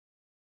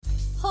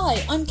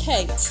Hi, I'm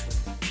Kate.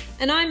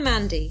 And I'm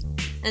Mandy,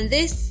 and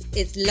this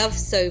is Love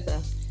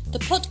Sober, the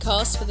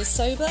podcast for the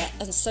sober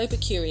and sober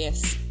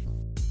curious.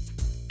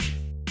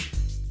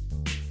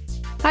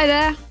 Hi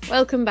there,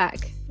 welcome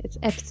back. It's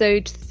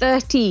episode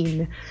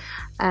 13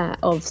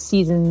 of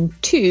season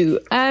 2.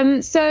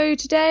 So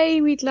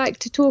today we'd like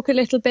to talk a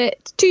little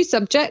bit, two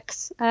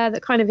subjects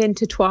that kind of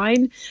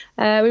intertwine.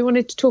 We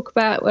wanted to talk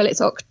about, well,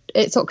 it's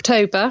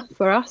October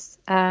for us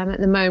at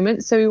the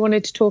moment, so we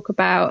wanted to talk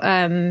about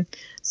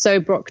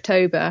Sober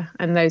October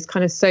and those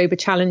kind of sober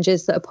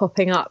challenges that are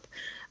popping up,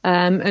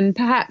 and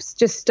perhaps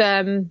just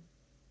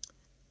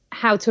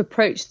how to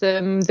approach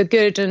them, the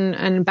good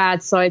and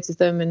bad sides of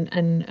them,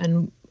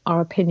 and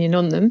our opinion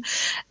on them.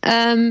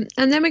 And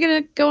then we're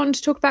going to go on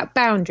to talk about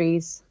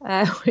boundaries,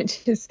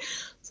 which is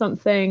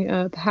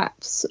something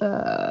perhaps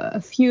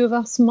a few of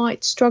us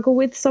might struggle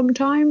with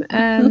sometime,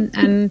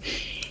 and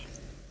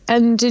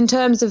in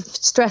terms of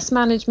stress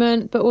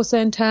management, but also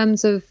in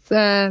terms of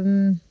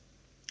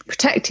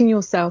protecting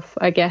yourself,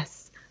 I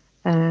guess,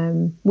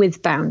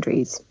 with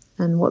boundaries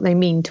and what they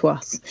mean to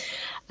us.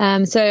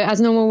 So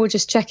as normal, we'll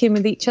just check in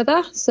with each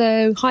other.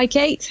 So hi,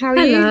 Kate, how are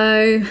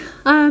you?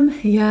 Hello.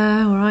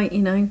 Yeah, all right,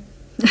 you know.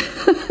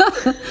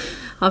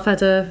 I've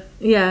had a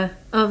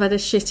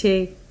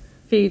shitty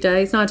few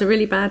days. I had a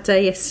really bad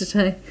day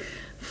yesterday,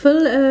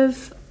 full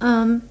of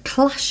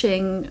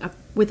clashing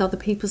with other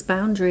people's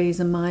boundaries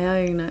and my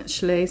own,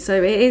 actually.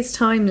 So it is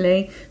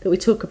timely that we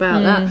talk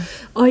about that.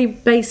 I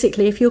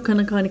basically, if you're going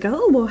to kind of go,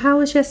 oh, well, how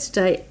was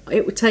yesterday?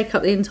 It would take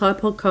up the entire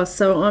podcast.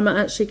 So I'm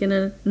actually going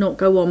to not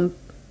go on.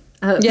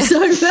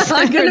 So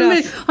I'm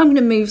going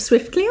to move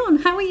swiftly on.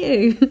 How are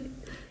you?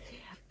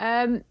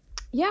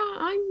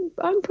 Yeah,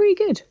 I'm pretty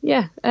good.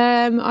 Yeah,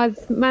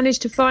 I've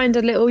managed to find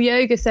a little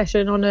yoga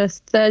session on a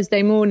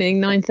Thursday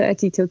morning,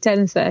 9:30 till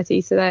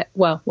 10:30. So that,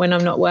 well, when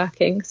I'm not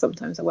working,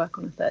 sometimes I work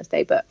on a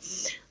Thursday, but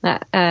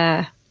that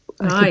I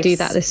could do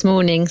that this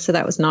morning, so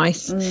that was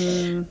nice.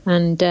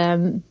 And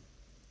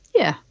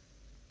yeah,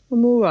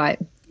 I'm all right.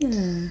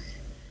 Yeah,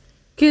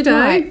 good.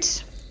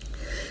 Right.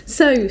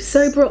 So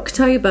Sober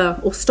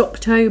October or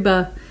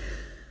Stoptober.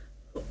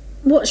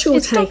 What's your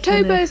take on it?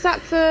 Stoptober, is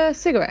that for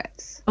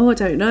cigarettes? Oh, I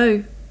don't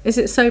know. Is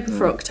it sober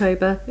for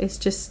October? It's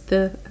just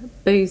the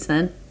booze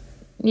then?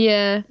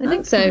 Yeah, I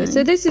think so.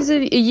 So this is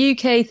a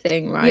UK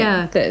thing, right?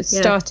 Yeah. That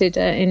started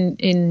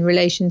in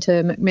relation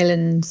to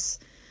Macmillan's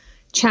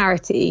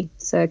charity,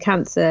 so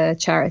cancer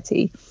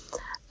charity.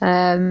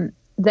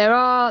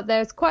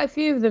 There's quite a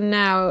few of them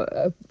now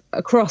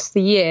across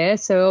the year.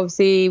 So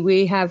obviously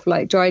we have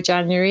like Dry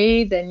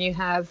January, then you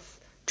have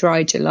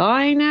Dry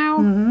July now,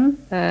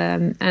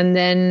 and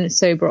then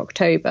Sober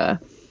October.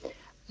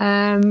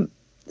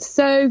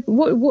 So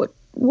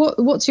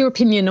what's your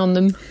opinion on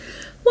them?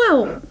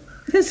 Well,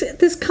 there's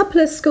a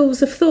couple of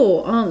schools of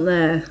thought, aren't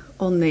there,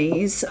 on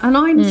these? And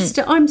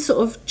I'm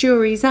sort of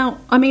jury's out.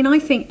 I mean, I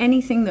think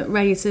anything that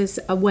raises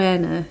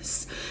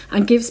awareness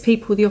and gives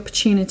people the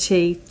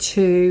opportunity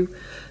to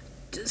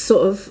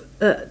sort of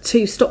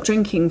to stop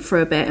drinking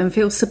for a bit and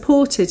feel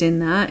supported in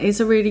that is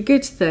a really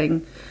good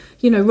thing.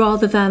 You know,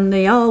 rather than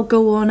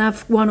go on,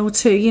 have one or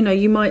two. You know,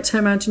 you might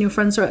turn around and your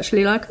friends are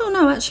actually like, oh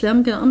no, actually,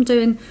 I'm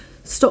doing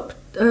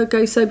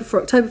go sober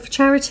for October for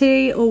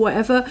charity or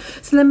whatever.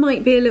 So there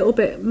might be a little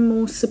bit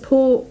more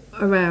support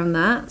around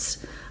that.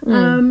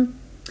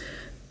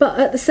 But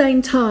at the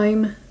same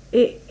time,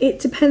 it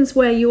depends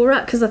where you're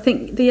at, because I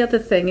think the other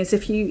thing is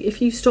if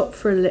you stop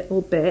for a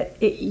little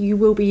bit, you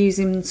will be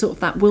using sort of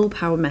that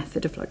willpower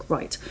method of like,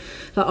 right,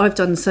 like I've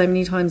done so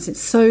many times,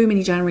 it's so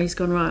many January's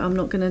gone, right, I'm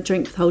not going to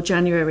drink the whole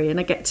January, and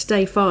I get to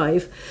day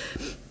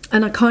 5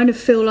 and I kind of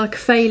feel like a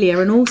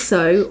failure, and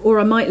also, or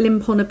I might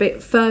limp on a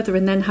bit further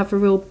and then have a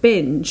real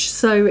binge.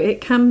 So it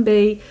can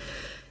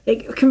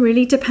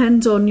really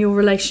depend on your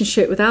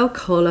relationship with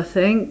alcohol, I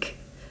think,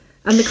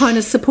 and the kind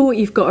of support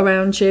you've got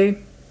around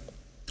you.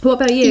 What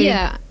about you?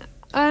 Yeah,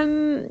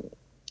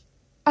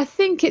 I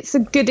think it's a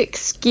good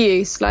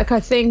excuse. Like, I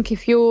think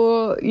if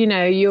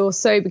you're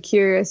sober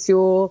curious,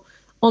 you're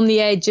on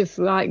the edge of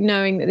like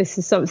knowing that this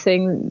is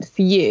something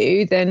for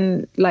you,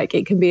 then like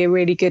it can be a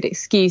really good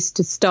excuse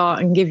to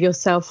start and give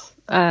yourself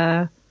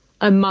a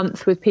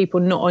month with people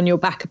not on your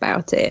back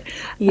about it.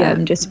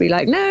 Just be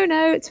like, no,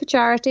 it's for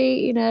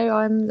charity. You know,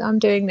 I'm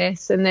doing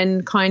this, and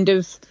then kind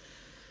of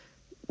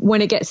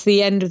when it gets to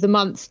the end of the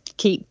month,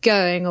 keep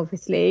going.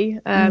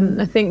 Obviously,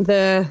 I think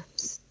the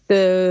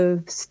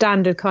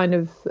standard kind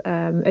of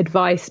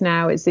advice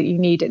now is that you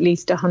need at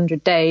least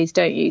 100 days,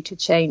 don't you, to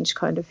change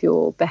kind of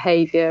your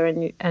behaviour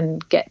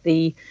and get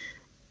the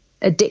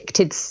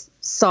addicted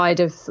side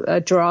of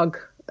a drug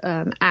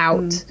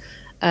out.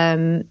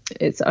 I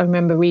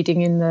remember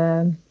reading in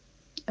the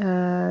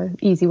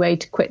Easy Way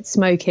to Quit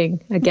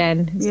Smoking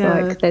again. It's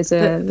like there's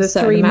the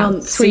 3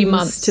 months. 3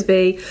 months to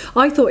be.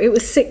 I thought it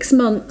was 6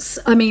 months.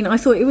 I mean, I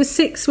thought it was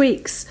 6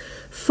 weeks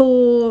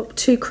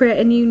to create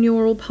a new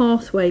neural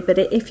pathway, but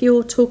if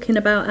you're talking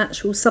about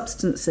actual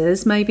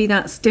substances, maybe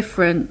that's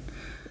different.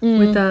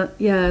 With that,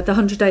 the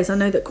 100 days. I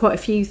know that quite a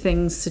few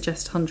things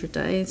suggest 100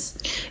 days.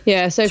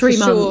 Yeah, so 3 for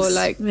months. sure,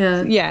 like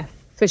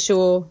for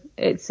sure.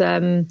 It's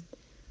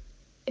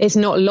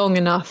not long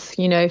enough,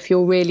 you know, if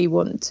you really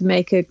want to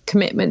make a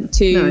commitment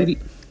to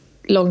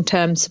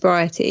long-term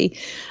sobriety.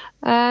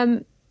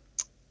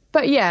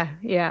 But yeah,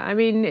 I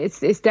mean,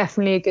 it's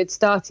definitely a good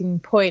starting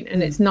point,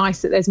 and it's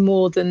nice that there's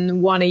more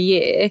than one a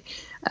year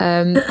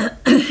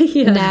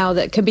now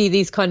that can be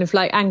these kind of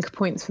like anchor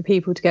points for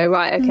people to go,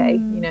 right, okay,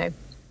 you know.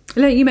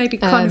 Let you maybe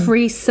kind of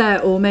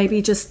reset, or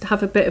maybe just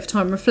have a bit of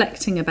time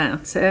reflecting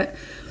about it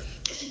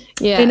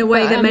in a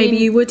way that maybe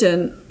you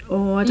wouldn't.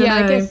 Or I don't know.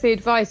 I guess the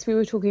advice we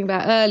were talking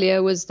about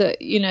earlier was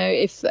that, you know,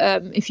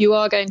 if you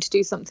are going to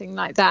do something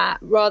like that,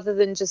 rather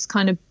than just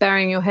kind of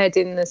burying your head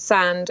in the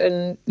sand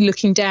and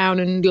looking down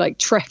and like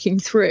trekking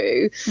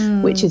through,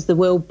 which is the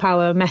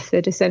willpower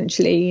method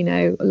essentially, you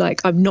know,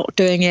 like I'm not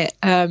doing it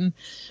and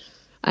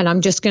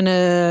I'm just going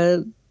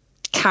to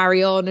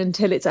carry on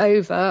until it's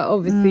over,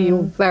 obviously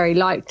you're very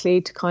likely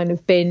to kind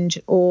of binge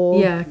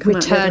or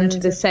return to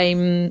the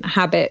same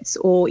habits,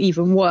 or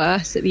even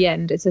worse at the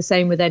end. It's the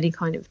same with any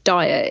kind of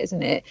diet,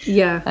 isn't it?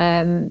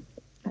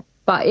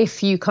 But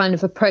if you kind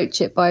of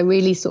approach it by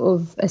really sort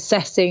of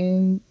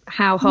assessing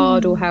how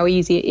hard or how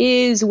easy it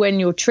is, when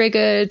you're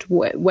triggered,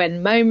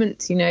 when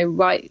moments, you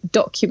know,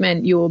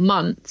 document your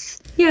months.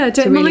 Do it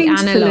really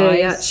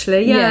mindfully,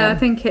 actually. I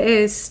think it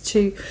is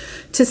to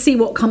see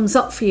what comes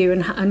up for you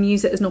and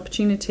use it as an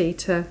opportunity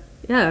to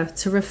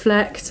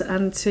reflect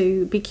and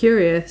to be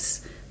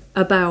curious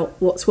about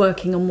what's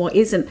working and what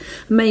isn't.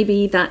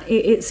 Maybe that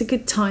it's a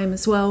good time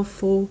as well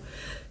to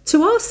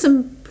ask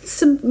some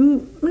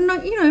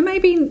you know,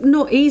 maybe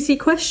not easy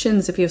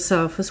questions of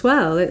yourself as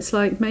well. It's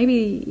like,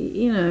 maybe,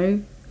 you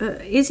know,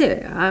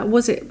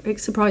 was it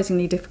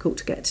surprisingly difficult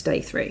to get to day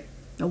 3?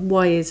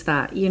 Why is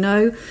that, you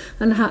know,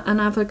 and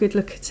have a good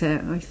look at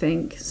it, I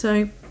think.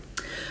 So,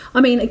 I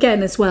mean,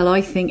 again, as well,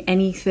 I think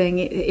anything,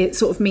 it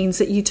sort of means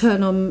that you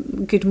turn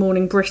on Good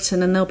Morning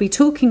Britain and they'll be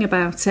talking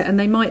about it, and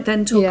they might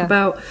then talk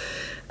about,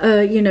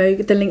 you know,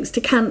 the links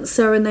to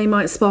cancer, and they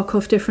might spark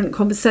off different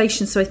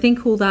conversations. So I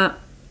think all that,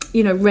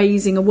 you know,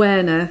 raising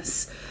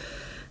awareness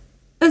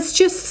as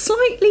just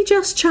slightly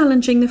just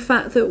challenging the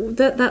fact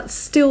that that's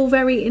still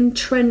very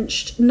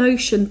entrenched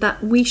notion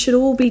that we should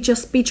all be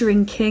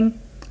drinking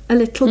a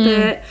little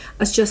bit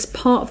as just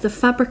part of the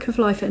fabric of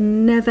life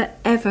and never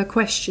ever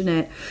question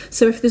it.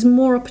 So if there's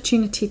more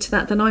opportunity to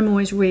that, then I'm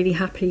always really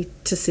happy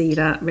to see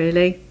that,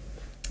 really,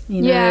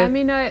 you know. I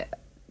mean,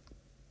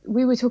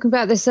 we were talking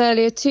about this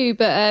earlier too,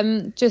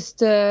 but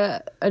just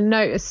a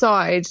note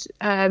aside,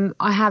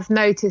 I have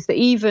noticed that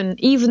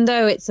even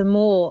though it's a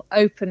more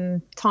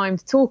open time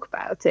to talk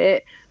about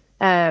it,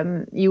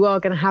 you are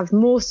going to have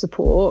more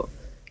support.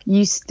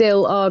 You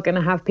still are going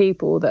to have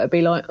people that will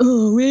be like,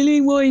 oh,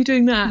 really? Why are you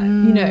doing that?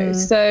 You know,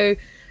 so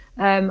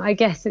I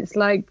guess it's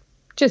like,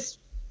 just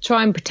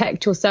try and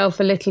protect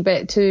yourself a little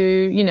bit to,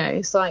 you know,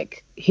 it's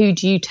like, who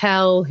do you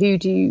tell?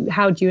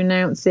 How do you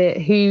announce it?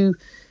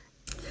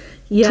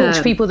 Talk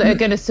to people that are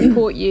going to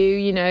support you,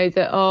 you know,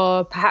 that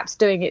are perhaps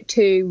doing it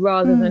too,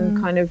 rather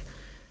than kind of,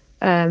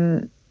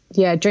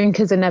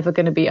 drinkers are never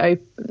going to be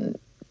open.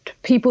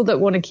 People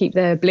that want to keep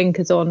their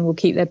blinkers on will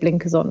keep their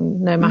blinkers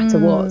on no matter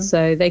what.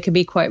 So they can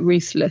be quite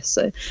ruthless.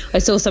 So I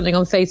saw something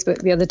on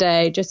Facebook the other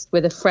day just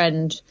with a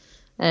friend,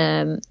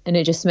 and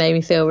it just made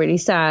me feel really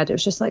sad. It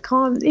was just like,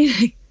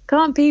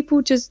 can't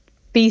people just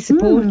be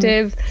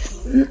supportive?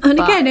 And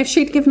again, if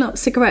she'd given up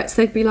cigarettes,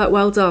 they'd be like,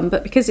 well done.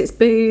 But because it's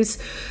booze,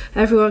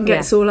 everyone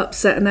gets all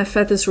upset and their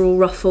feathers are all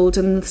ruffled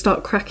and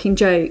start cracking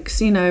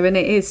jokes, you know. And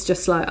it is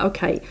just like,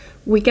 okay,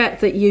 we get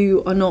that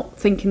you are not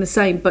thinking the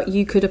same, but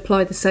you could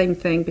apply the same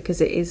thing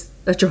because it is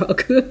a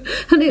drug.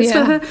 And it's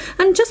for her.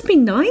 And just be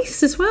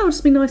nice as well,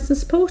 just be nice and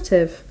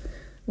supportive.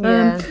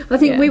 I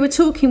think we were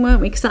talking, weren't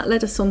we, because that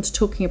led us on to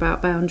talking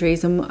about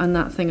boundaries and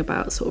that thing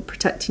about sort of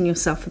protecting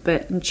yourself a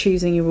bit and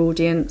choosing your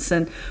audience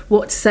and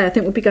what to say. I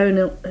think we'll be going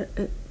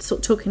sort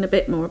of talking a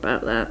bit more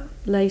about that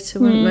later,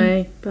 won't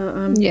we? But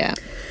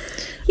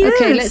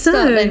okay, let's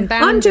start then.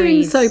 Boundaries. I'm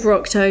doing Sober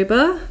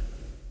October.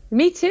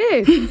 Me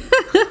too.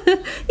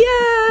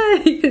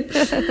 Yay!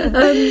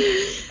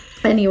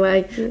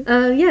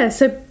 Anyway,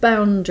 so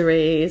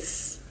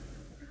boundaries.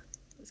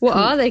 What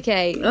are they,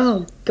 Kate?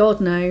 Oh, God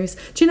knows.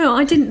 Do you know,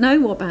 I didn't know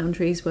what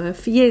boundaries were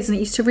for years, and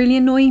it used to really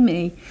annoy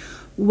me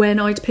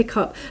when I'd pick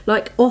up,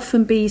 like,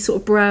 often be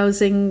sort of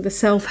browsing the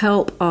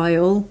self-help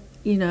aisle,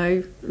 you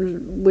know,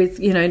 with,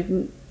 you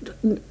know,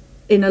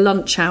 in a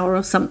lunch hour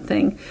or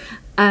something,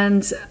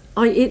 and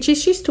it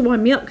just used to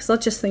wind me up because I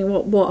just think,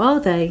 what are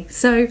they?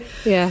 So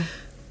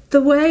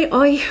the way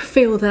I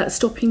feel that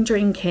stopping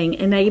drinking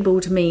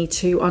enabled me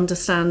to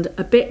understand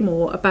a bit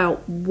more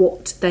about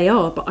what they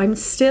are, but I'm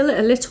still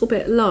a little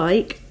bit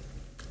like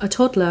a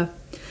toddler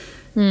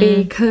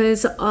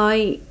because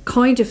I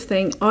kind of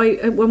think,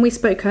 when we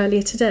spoke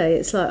earlier today,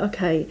 it's like,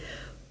 okay,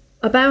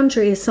 a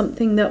boundary is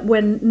something that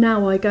when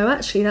now I go,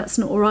 actually, that's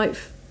not all right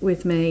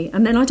with me,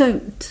 and then I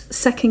don't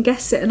second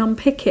guess it and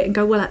unpick it and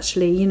go, well,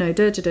 actually, you know,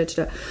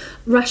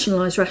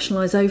 rationalise,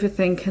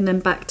 overthink, and then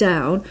back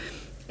down.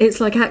 It's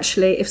like,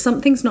 actually, if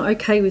something's not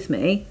okay with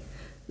me,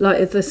 Like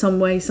if there's some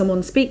way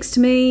someone speaks to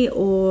me,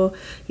 or,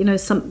 you know,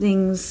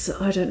 something's,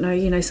 I don't know,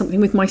 you know,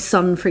 something with my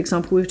son, for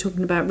example, we were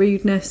talking about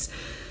rudeness.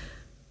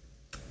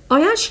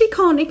 I actually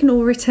can't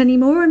ignore it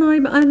anymore.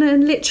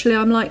 And literally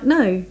I'm like,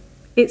 no,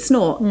 it's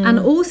not. And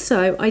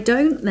also I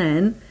don't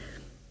then,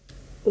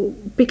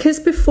 because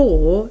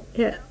before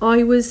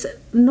I was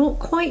not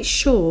quite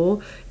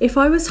sure if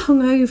I was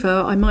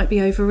hungover, I might be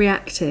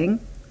overreacting.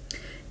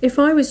 If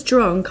I was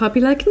drunk, I'd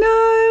be like,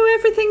 no,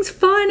 everything's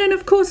fine. And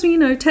of course, you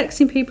know,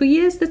 texting people,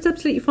 yes, that's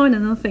absolutely fine.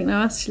 And I think,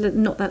 no, actually,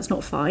 that's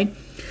not fine.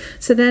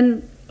 So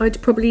then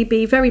I'd probably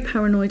be very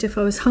paranoid if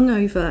I was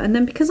hungover. And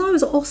then because I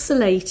was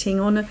oscillating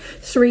on a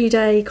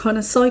 3-day kind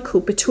of cycle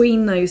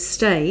between those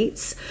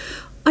states,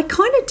 I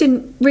kind of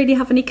didn't really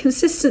have any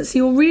consistency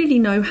or really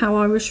know how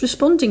I was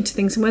responding to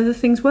things and whether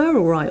things were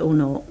all right or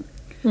not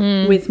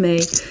with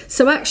me.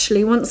 So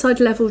actually, once I'd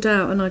levelled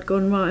out and I'd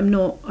gone, right, I'm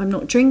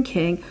not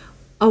drinking.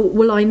 Oh,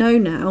 well, I know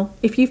now,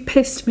 if you've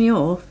pissed me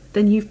off,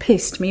 then you've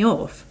pissed me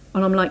off.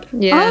 And I'm like,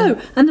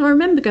 oh. And then I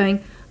remember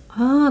going,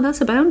 that's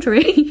a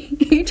boundary.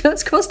 You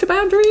just crossed a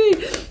boundary.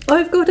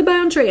 I've got a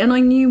boundary. And I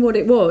knew what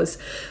it was.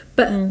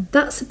 But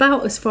that's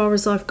about as far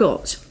as I've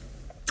got.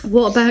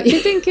 What about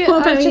you?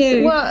 What about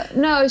you? Well,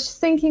 no, I was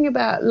just thinking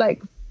about,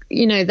 like,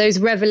 you know,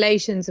 those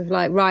revelations of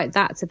like, right,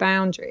 that's a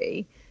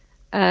boundary.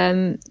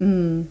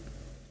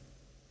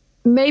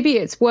 Maybe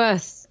it's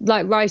worth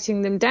like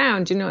writing them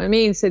down. Do you know what I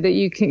mean? So that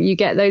you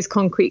get those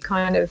concrete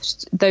kind of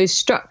those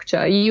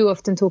structure. You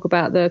often talk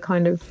about the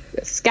kind of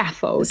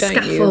scaffold,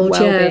 don't you?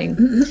 Well-being.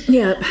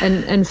 Yeah.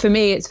 And for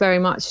me, it's very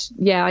much,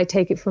 I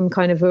take it from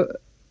kind of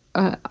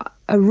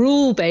a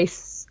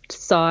rule-based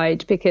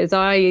side, because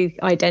I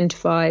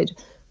identified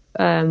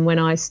when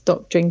I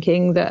stopped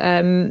drinking that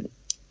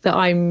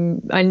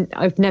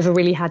I've never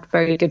really had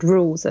very good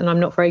rules, and I'm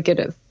not very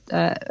good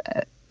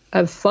at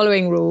of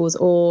following rules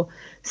or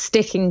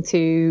sticking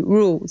to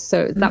rules.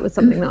 So that was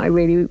something that I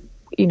really,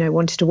 you know,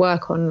 wanted to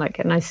work on. Like,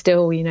 and I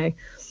still, you know,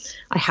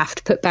 I have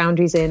to put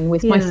boundaries in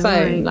with my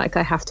phone. Right. Like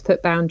I have to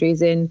put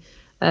boundaries in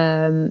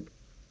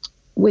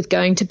with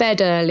going to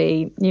bed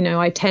early. You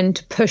know, I tend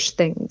to push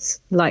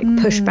things, like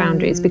push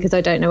boundaries, because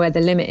I don't know where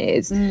the limit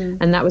is.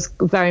 And that was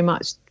very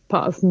much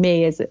part of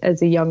me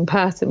as a young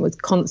person, was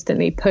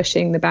constantly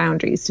pushing the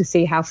boundaries to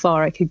see how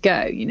far I could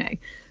go, you know.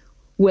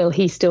 Will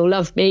he still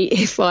love me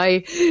if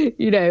I,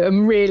 you know,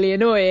 am really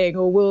annoying?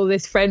 Or will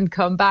this friend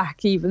come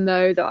back even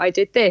though that I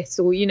did this?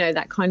 Or, you know,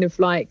 that kind of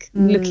like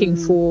looking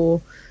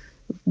for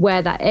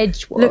where that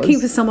edge was. Looking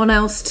for someone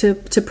else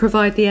to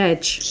provide the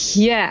edge.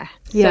 Yeah.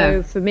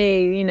 So for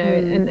me, you know,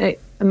 and a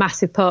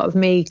massive part of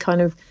me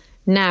kind of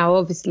now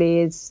obviously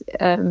is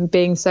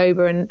being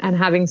sober and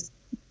having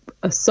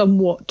a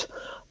somewhat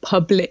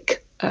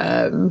public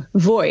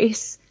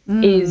voice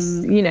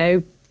is, you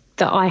know,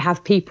 that I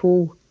have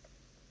people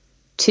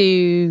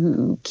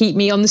to keep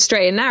me on the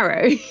straight and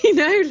narrow, you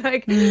know,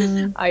 like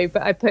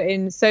I put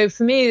in. So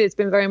for me, it's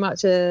been very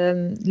much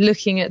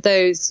looking at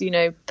those, you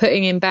know,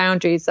 putting in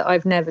boundaries that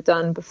I've never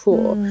done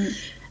before.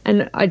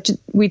 And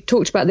we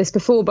talked about this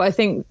before, but I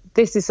think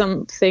this is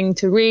something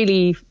to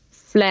really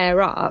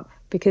flare up,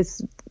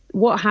 because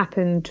what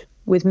happened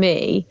with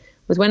me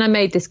was when I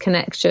made this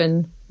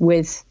connection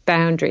with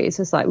boundaries,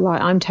 it's like, right,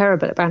 I'm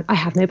terrible at boundaries. I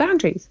have no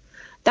boundaries.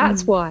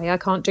 That's why I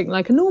can't drink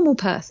like a normal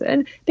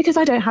person, because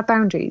I don't have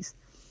boundaries.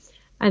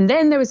 And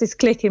then there was this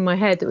click in my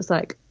head that was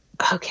like,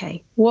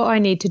 okay, what I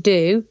need to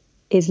do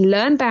is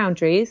learn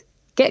boundaries,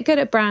 get good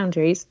at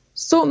boundaries,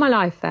 sort my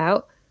life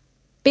out,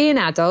 be an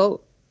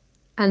adult,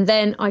 and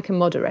then I can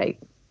moderate.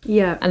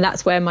 Yeah. And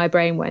that's where my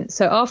brain went.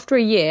 So after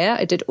a year,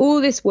 I did all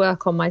this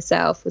work on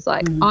myself, was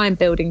like, I'm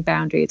building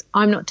boundaries.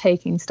 I'm not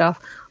taking stuff.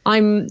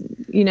 I'm,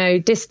 you know,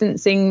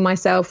 distancing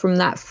myself from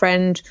that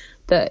friend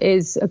that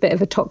is a bit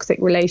of a toxic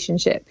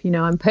relationship. You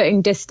know, I'm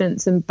putting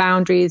distance and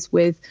boundaries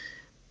with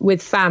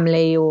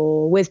family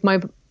or with my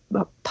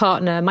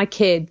partner, my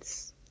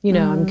kids. You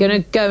know, I'm going to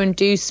go and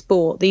do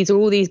sport. These are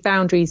all these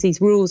boundaries,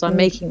 these rules I'm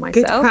making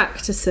myself. Good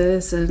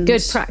practices.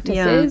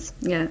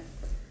 Yeah.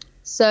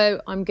 So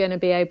I'm going to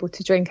be able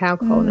to drink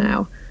alcohol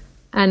now.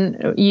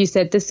 And you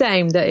said the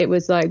same, that it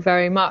was like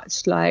very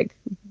much like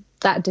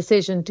that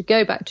decision to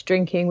go back to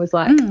drinking was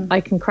like, I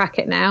can crack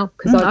it now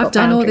because I've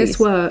done boundaries. all this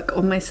work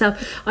on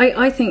myself.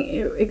 I think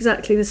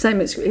exactly the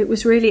same. It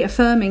was really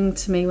affirming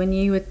to me when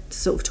you were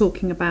sort of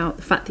talking about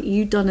the fact that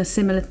you'd done a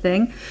similar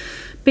thing,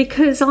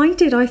 because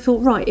I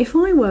thought, right, if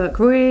I work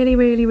really,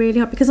 really, really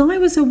hard, because I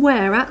was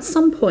aware at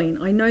some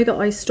point, I know that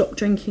I stopped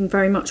drinking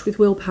very much with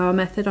willpower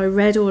method. I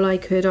read all I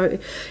could.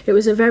 It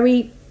was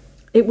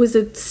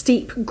a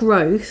steep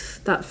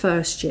growth that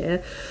first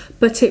year,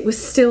 but it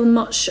was still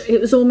it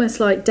was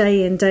almost like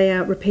day in, day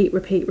out, repeat,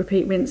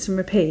 rinse and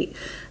repeat.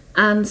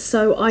 And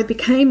so I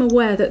became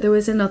aware that there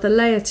was another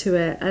layer to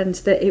it, and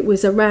that it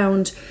was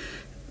around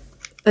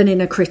an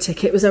inner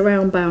critic. It was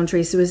around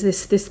boundaries. There was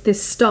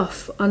this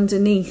stuff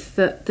underneath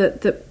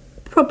that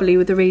probably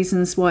were the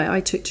reasons why I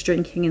took to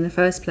drinking in the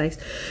first place.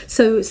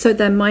 So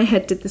then my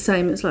head did the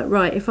same. It's like,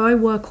 right, if I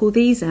work all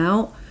these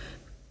out,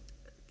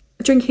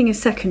 drinking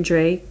is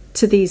secondary.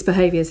 to these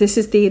behaviours. This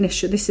is the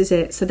initial, this is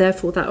it, so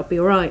therefore that'll be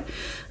all right.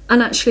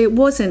 And actually it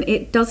wasn't.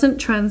 It doesn't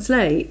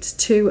translate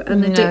to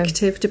an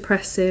addictive,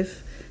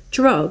 depressive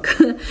drug.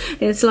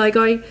 It's like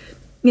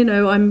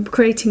I'm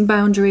creating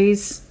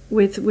boundaries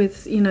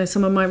with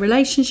some of my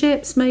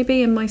relationships,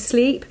 maybe in my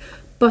sleep,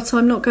 but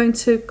I'm not going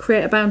to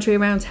create a boundary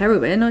around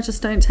heroin. I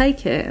just don't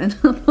take it. And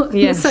I'm not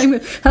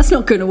that's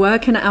not going to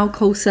work, and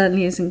alcohol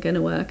certainly isn't going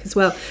to work as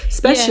well,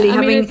 especially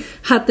having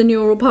had the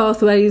neural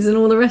pathways and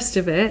all the rest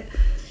of it.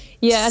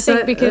 Yeah, I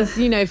think because,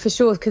 for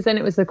sure, because then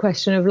it was the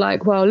question of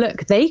like, well,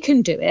 look, they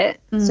can do it,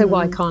 so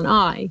why can't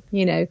I,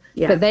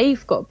 But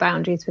they've got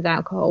boundaries with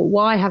alcohol.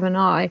 Why haven't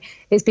I?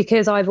 It's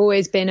because I've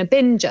always been a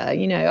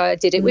binger, I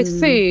did it with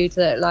food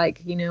that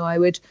like, I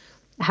would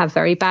have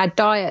very bad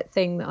diet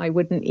thing that I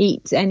wouldn't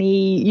eat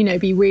any,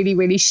 be really,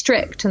 really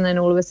strict. And then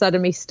all of a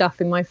sudden be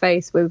stuffing my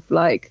face with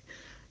like,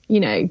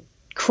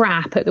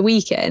 crap at the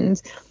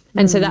weekend.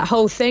 And so that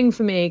whole thing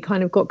for me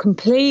kind of got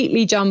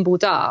completely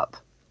jumbled up.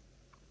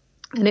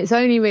 And it's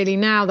only really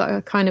now that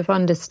I kind of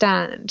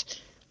understand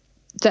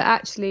that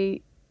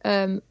actually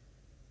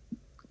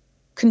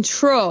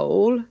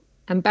control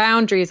and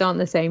boundaries aren't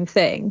the same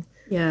thing.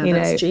 Yeah,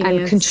 that's genius.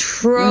 And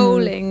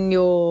controlling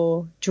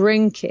your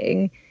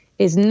drinking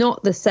is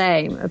not the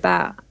same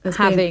about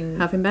having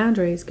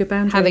boundaries, good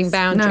boundaries. Having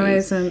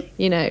boundaries. No, it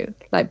isn't.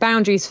 Like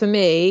boundaries for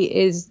me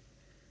is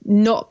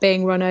not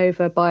being run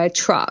over by a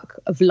truck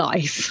of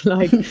life,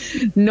 like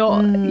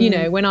not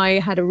when I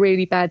had a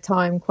really bad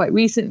time quite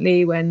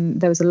recently when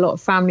there was a lot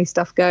of family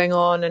stuff going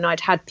on and I'd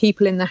had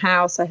people in the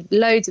house, I had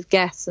loads of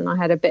guests and I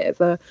had a bit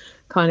of a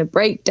kind of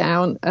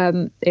breakdown.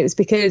 It was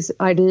because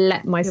I'd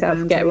let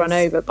myself get run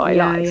over by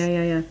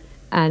life.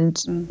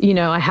 And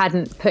I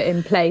hadn't put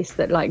in place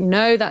that like,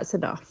 no, that's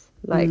enough.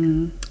 Like,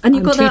 and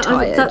you've got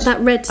that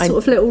red sort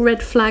of little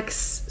red flags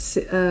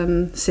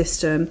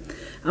system.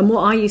 And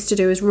what I used to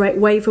do is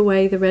wave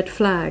away the red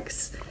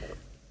flags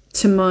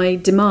to my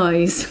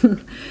demise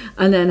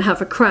and then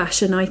have a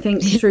crash. And I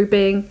think through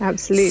being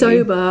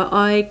sober,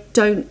 I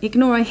don't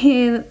ignore. I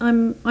hear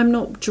I'm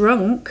not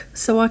drunk,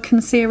 so I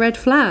can see a red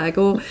flag,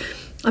 or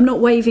I'm not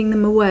waving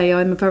them away.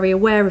 I'm very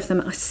aware of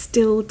them. I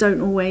still don't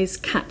always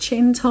catch it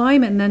in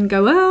time and then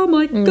go, oh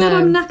my God,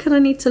 I'm knackered. I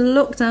need to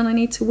lock down. I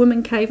need to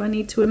woman cave. I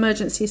need to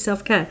emergency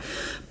self-care.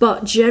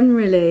 But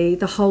generally,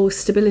 the whole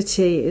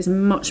stability is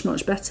much,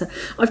 much better.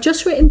 I've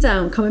just written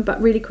down, coming back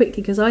really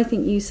quickly, because I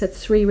think you said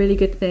 3 really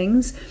good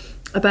things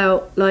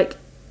about like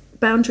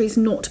boundaries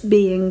not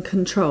being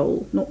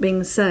control, not being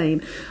the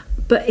same.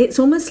 But it's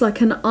almost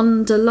like an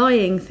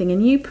underlying thing.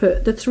 And you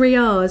put the 3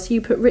 R's,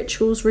 you put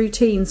rituals,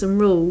 routines and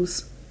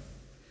rules.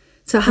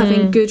 So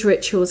having good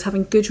rituals,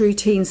 having good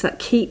routines that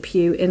keep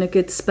you in a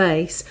good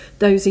space,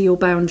 those are your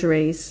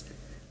boundaries.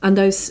 And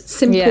those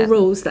simple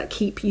rules that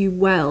keep you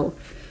well.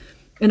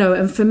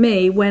 And for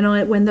me,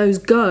 when those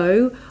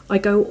go, I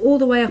go all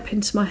the way up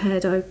into my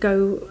head. I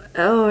go,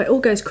 it all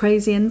goes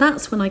crazy. And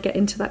that's when I get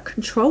into that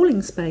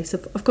controlling space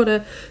of I've got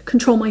to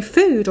control my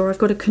food, or I've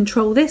got to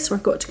control this, or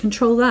I've got to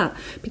control that,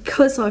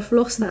 because I've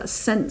lost that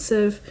sense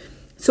of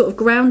sort of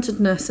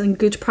groundedness and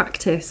good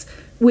practice,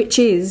 which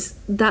is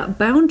that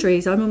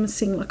boundaries. I'm almost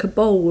seeing like a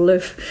bowl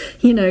of,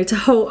 to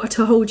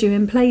hold you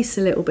in place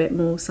a little bit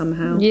more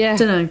somehow. Yeah.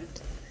 Don't know.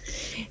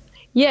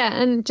 Yeah,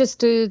 and just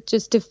to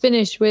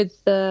finish with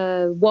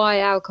why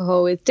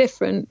alcohol is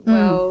different.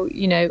 Well,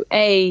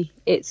 A,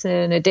 it's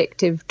an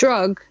addictive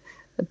drug.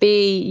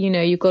 B,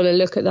 you've got to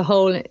look at the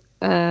whole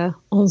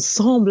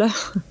ensemble,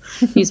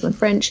 use my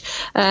French,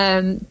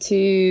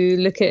 to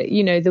look at,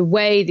 the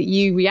way that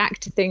you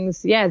react to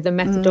things. Yeah, the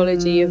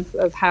methodology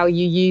of how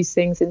you use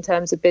things in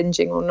terms of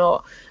binging or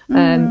not.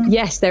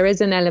 Yes, there is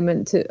an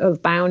element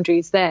of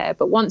boundaries there,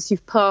 but once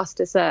you've passed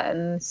a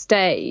certain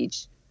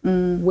stage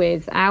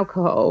with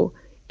alcohol,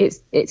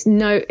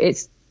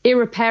 it's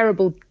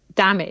irreparable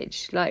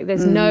damage. Like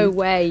there's no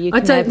way you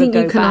can. I don't think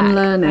you can back.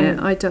 Unlearn it.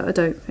 I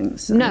don't think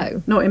so.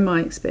 No, not in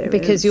my experience.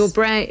 Because your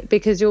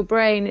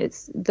brain,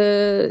 it's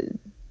the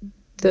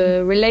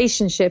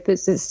relationship.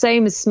 It's the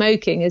same as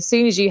smoking. As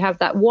soon as you have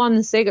that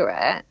one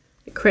cigarette,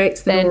 it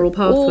creates the neural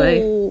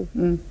pathway.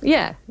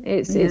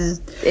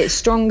 It's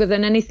stronger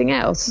than anything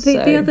else.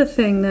 The other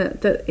thing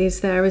that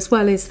is there as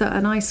well is that,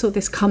 and I saw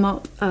this come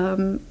up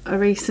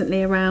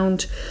recently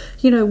around,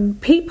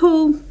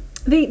 people.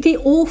 The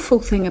awful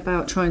thing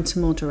about trying to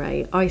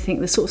moderate, I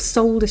think the sort of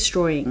soul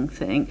destroying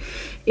thing,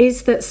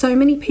 is that so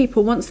many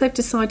people, once they've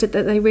decided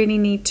that they really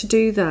need to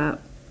do that,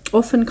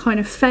 often kind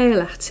of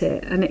fail at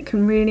it, and it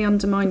can really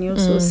undermine your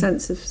sort of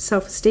sense of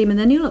self-esteem. And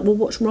then you're like, well,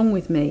 what's wrong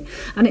with me?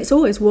 And it's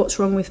always what's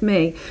wrong with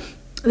me.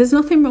 There's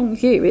nothing wrong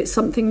with you. It's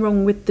something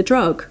wrong with the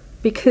drug,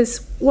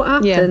 because what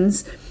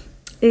happens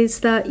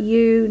is that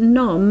you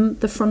numb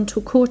the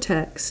frontal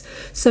cortex.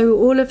 So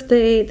all of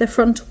the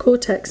frontal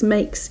cortex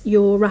makes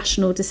your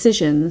rational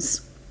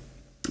decisions.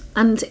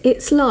 And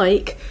it's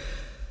like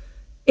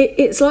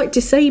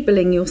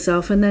disabling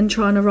yourself and then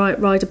trying to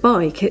ride a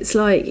bike. It's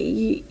like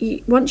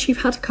you, once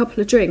you've had a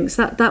couple of drinks,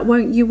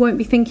 you won't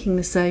be thinking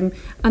the same.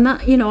 And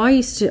that,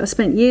 I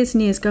spent years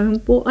and years going,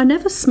 well, I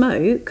never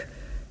smoke,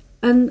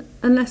 and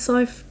unless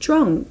I've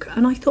drunk.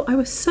 And I thought I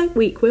was so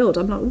weak-willed.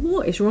 I'm like,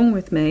 what is wrong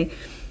with me?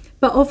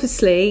 But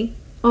obviously,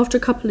 after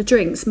a couple of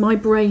drinks, my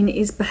brain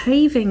is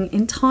behaving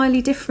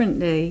entirely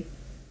differently.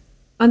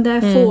 And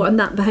therefore, and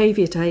that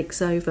behaviour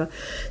takes over.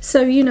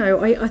 So, you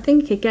know, I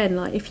think, again,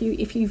 like if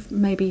you've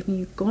maybe even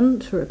you've gone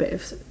through a bit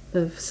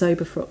of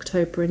sober for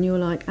October and you're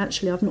like,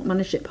 actually, I've not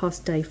managed it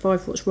past day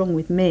 5, what's wrong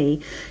with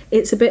me?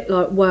 It's a bit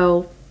like,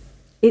 well,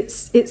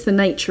 it's the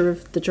nature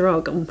of the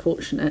drug,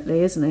 unfortunately,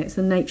 isn't it? It's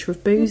the nature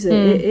of boozing.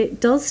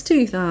 It does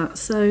do that.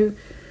 So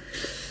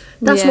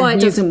that's why it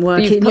doesn't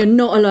work. You're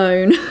not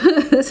alone.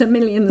 There's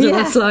millions of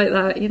us like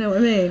that. You know what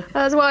I mean?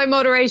 That's why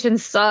moderation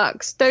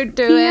sucks. Don't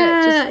do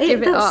it. Just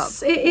give it up.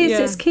 It is.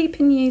 It's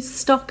keeping you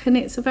stuck, and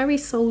it's a very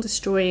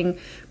soul-destroying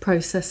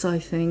process, I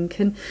think.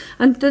 And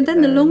then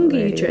the longer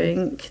you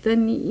drink,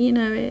 then, you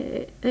know,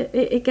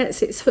 it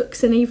gets its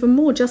hooks in even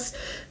more, just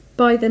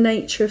by the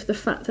nature of the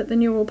fact that the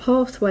neural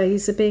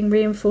pathways are being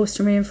reinforced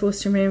and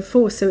reinforced and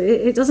reinforced. So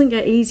it doesn't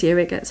get easier,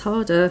 it gets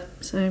harder.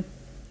 So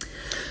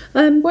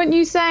weren't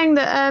you saying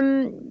that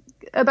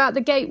about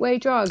the gateway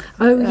drug?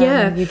 Oh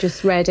yeah, you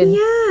just read in.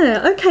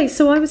 Yeah, okay.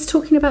 So I was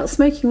talking about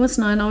smoking,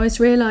 wasn't I? And I was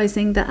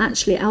realising that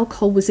actually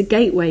alcohol was a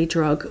gateway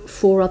drug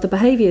for other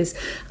behaviours,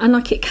 and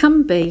like it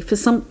can be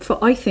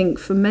I think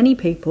for many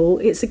people,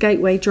 it's a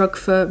gateway drug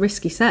for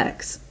risky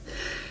sex.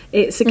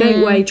 It's a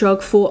gateway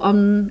drug for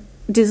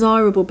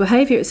undesirable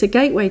behaviour. It's a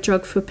gateway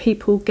drug for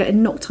people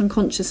getting knocked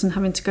unconscious and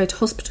having to go to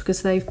hospital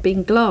because they've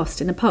been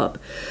glassed in a pub.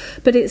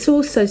 But it's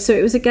also, so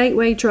it was a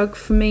gateway drug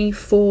for me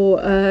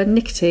for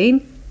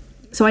nicotine.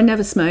 So I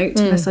never smoked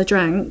unless I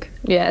drank.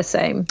 Yeah,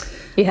 same.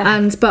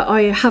 Yeah. But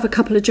I have a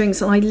couple of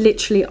drinks and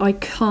I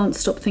can't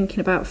stop thinking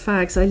about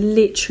fags. I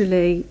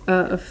literally,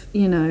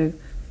 you know,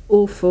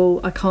 awful.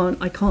 I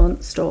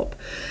can't stop.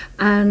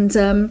 And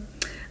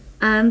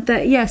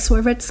that, so I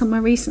read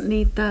somewhere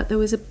recently that there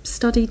was a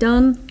study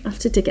done. I have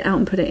to dig it out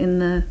and put it in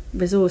the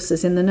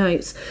resources, in the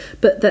notes.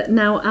 But that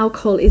now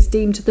alcohol is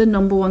deemed the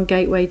number one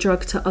gateway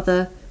drug to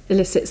other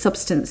illicit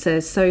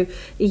substances. So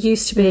it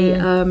used to be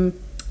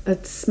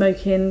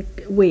smoking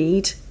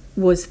weed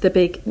was the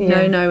big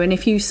no. And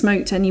if you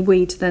smoked any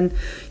weed, then,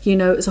 you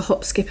know, it was a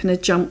hop, skip and a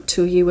jump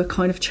till you were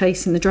kind of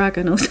chasing the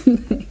dragon or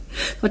something.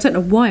 I don't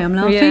know why I'm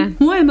laughing. Yeah.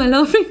 Why am I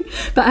laughing?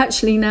 But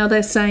actually now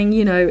they're saying,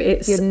 you know,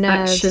 it's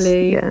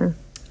actually, you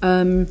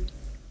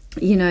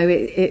know,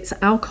 it's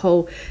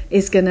alcohol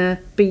is going to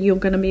be, you're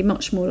going to be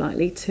much more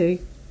likely to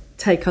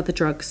take other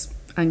drugs.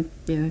 And,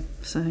 you know,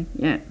 so,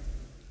 yeah.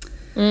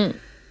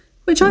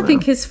 Which I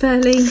think is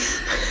fairly...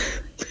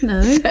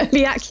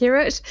 fairly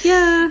accurate.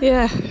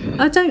 Yeah.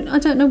 I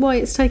don't know why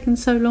it's taken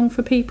so long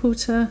for people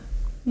to,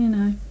 you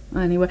know.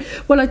 Anyway,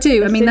 well, I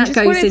do. I mean, that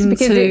goes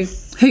into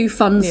who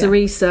funds the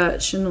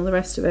research and all the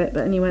rest of it.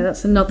 But anyway,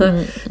 that's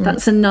another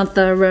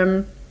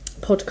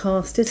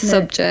podcast, isn't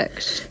subject.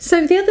 It?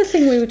 So the other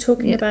thing we were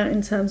talking about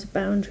in terms of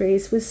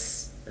boundaries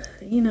was,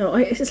 you know,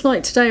 it's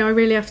like today I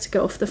really have to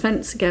get off the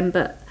fence again.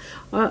 But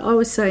I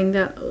was saying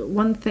that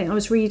one thing, I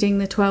was reading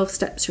the 12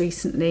 Steps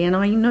recently, and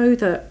I know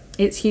that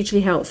it's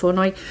hugely helpful,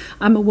 and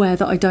I'm aware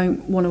that I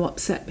don't want to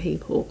upset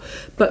people,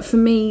 but for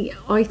me,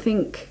 I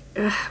think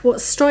what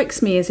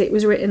strikes me is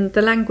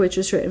the language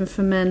was written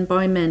for men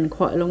by men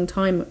quite a long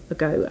time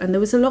ago, and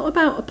there was a lot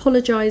about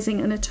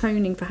apologising and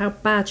atoning for how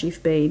bad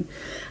you've been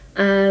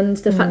and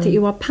the fact that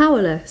you are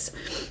powerless.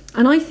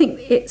 And I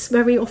think it's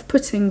very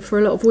off-putting for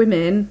a lot of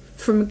women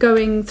from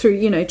going through,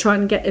 you know,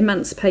 trying to get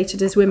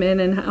emancipated as women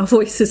and our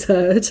voices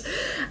heard.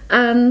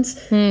 And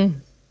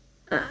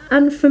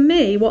for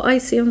me, what I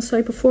see on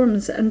sober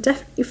forums, and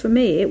definitely for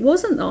me, it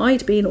wasn't that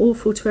I'd been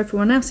awful to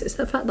everyone else. It's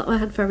the fact that I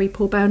had very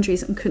poor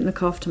boundaries and couldn't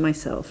look after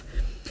myself.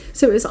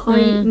 So it was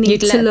I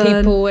need to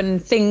learn people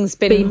and things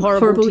being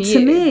horrible to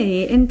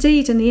me,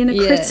 indeed, and the inner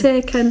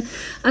critic,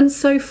 and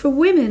so for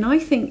women, I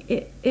think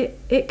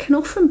it can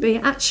often be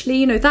actually,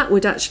 you know, that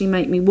would actually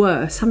make me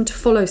worse, having to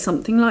follow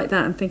something like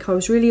that and think I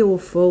was really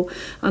awful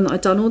and that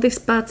I'd done all this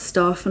bad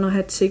stuff and I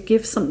had to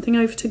give something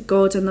over to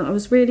God and that I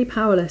was really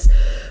powerless,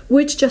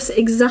 would just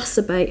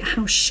exacerbate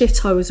how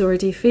shit I was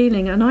already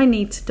feeling. And I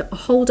need a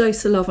whole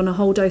dose of love and a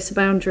whole dose of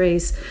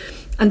boundaries,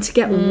 and to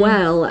get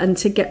well and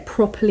to get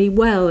properly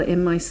well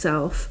in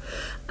myself,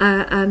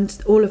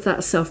 and all of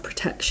that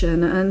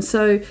self-protection. And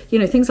so, you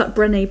know, things like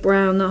Brené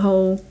Brown, the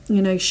whole,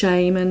 you know,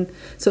 shame and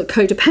sort of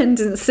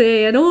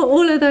codependency and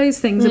all of those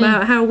things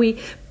about how we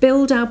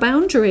build our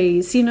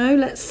boundaries. You know,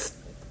 let's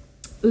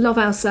love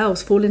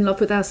ourselves, fall in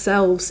love with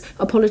ourselves,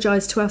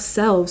 apologise to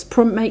ourselves,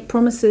 make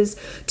promises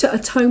to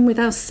atone with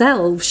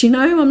ourselves. You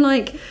know, I'm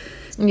like...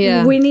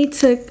 Yeah, we need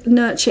to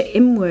nurture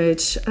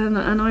inward, and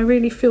I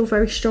really feel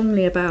very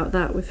strongly about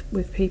that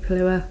with people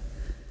who are,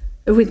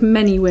 with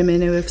many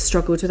women who have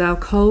struggled with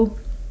alcohol.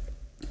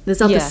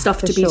 There's other stuff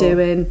to be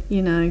doing,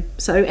 you know.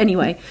 So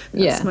anyway,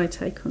 that's my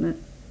take on it.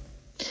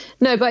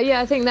 No, but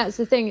I think that's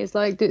the thing. It's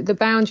like the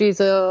boundaries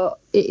it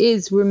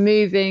is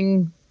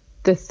removing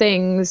the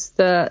things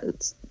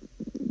that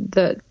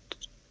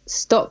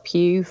stop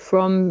you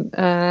from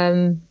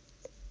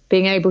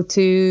being able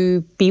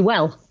to be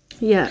well.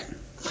 Yeah.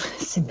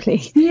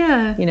 simply.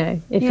 Yeah. You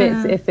know,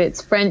 if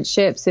it's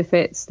friendships, if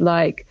it's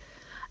like,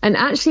 and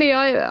actually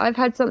I've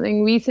had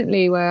something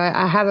recently where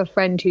I have a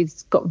friend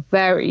who's got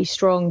very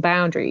strong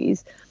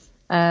boundaries,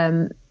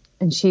 and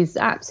she's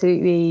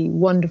absolutely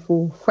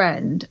wonderful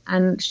friend,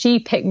 and she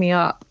picked me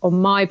up on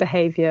my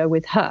behavior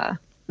with her,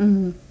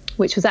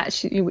 which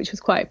was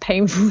quite a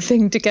painful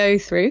thing to go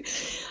through,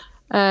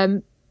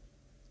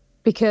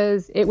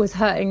 because it was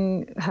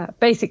hurting her.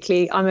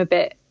 Basically, I'm a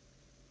bit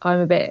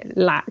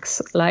lax.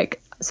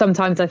 Like,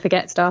 sometimes I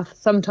forget stuff,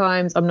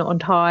 sometimes I'm not on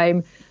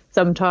time,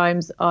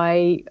 sometimes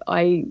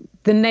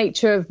the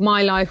nature of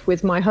my life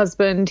with my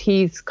husband,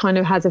 he's kind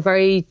of has a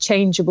very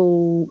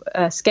changeable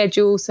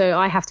schedule, so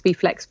I have to be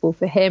flexible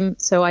for him.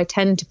 So I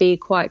tend to be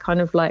quite kind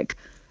of like,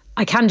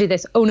 I can do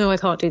this, oh no, I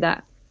can't do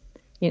that,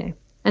 you know,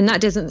 and that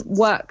doesn't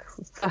work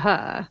for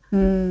her.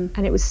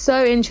 And it was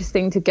so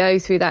interesting to go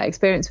through that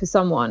experience with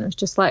someone. It was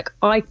just like,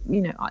 I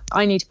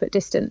need to put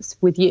distance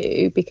with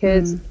you,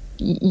 because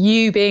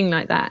you being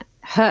like that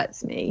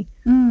hurts me.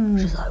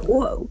 Just like,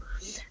 whoa.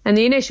 And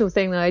the initial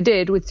thing that I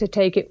did was to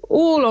take it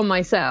all on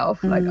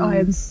myself. Like, I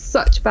am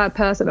such a bad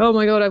person. Oh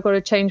my God, I've got to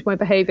change my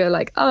behavior.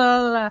 Like,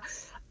 I'm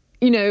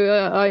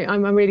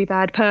a really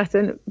bad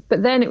person.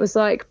 But then it was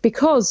like,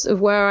 because of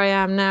where I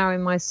am now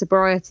in my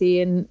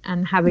sobriety and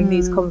having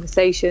these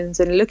conversations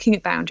and looking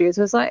at boundaries,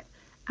 I was like,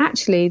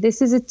 actually,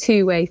 this is a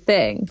two-way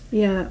thing.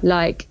 Yeah.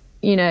 Like,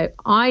 you know,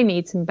 I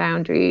need some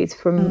boundaries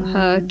from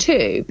her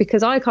too,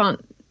 because I can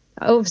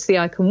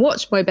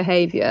watch my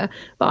behavior,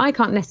 but I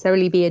can't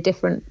necessarily be a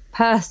different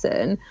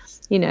person,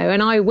 you know,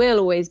 and I will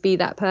always be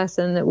that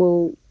person that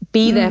will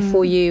be there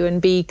for you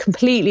and be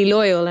completely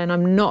loyal, and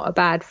I'm not a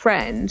bad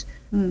friend.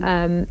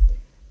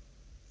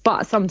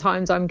 But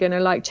sometimes I'm going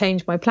to like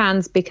change my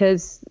plans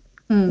because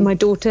my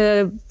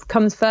daughter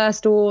comes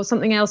first, or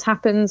something else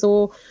happens,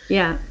 or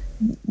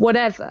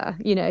whatever,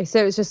 you know.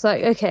 So it's just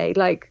like, okay,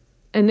 like,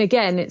 and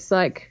again, it's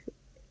like,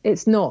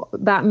 it's not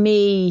that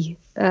me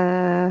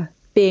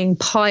being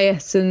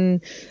pious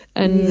and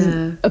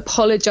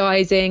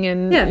apologizing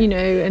and you know,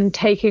 and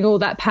taking all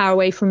that power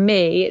away from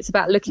me. It's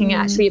about looking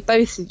actually at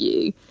both of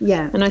you,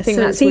 and I think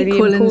so that's it's really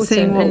equal important, and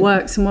seeing what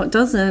works and what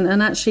doesn't,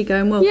 and actually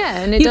going, well,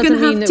 and it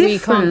doesn't mean that we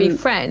can't be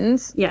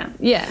friends. Do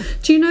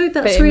you know,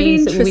 that's really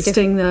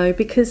interesting though,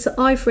 because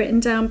I've written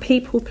down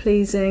people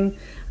pleasing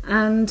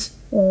and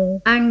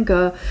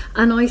anger,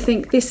 and I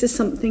think this is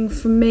something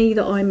for me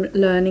that I'm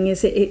learning,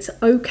 is it's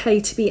okay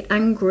to be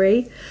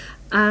angry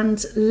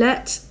and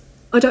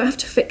I don't have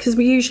to fix, because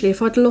usually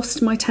if I'd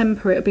lost my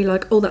temper, it would be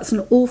like, oh, that's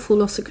an awful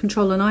loss of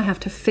control, and I have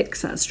to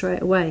fix that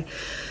straight away.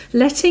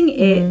 Letting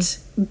it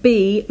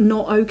be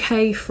not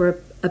okay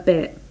for a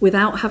bit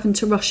without having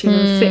to rush in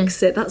and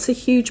fix it, that's a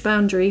huge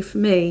boundary for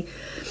me.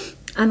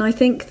 And I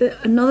think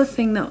that another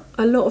thing that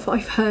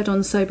I've heard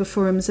on sober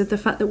forums is the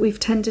fact that we've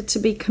tended to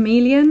be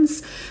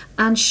chameleons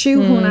and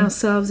shoehorn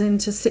ourselves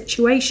into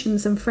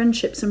situations and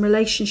friendships and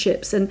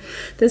relationships. And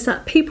there's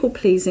that people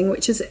pleasing,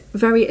 which is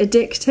very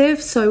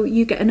addictive. So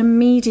you get an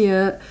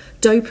immediate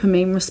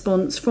dopamine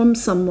response from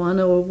someone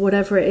or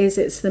whatever it is.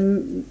 It's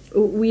the,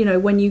 you know,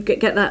 when you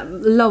get that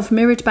love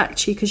mirrored back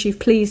to you because you've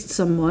pleased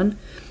someone.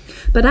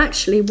 But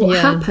actually what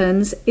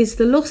happens is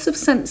the loss of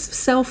sense of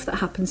self that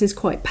happens is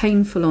quite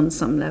painful on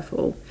some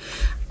level.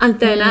 And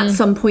then at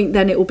some point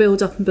then it will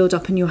build up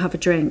and you'll have a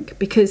drink,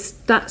 because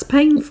that's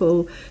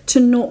painful to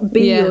not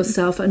be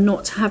yourself and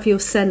not to have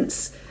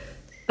yourself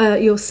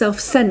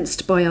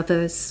sensed by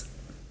others.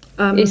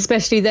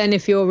 Especially then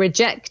if you're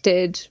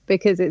rejected,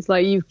 because it's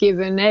like you've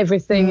given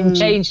everything and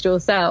changed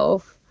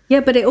yourself.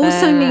 Yeah, but it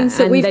also means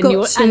that we've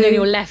got to... And then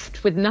you're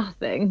left with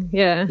nothing.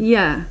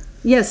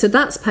 Yeah, so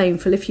that's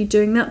painful if you're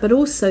doing that. But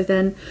also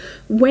then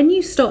when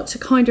you start to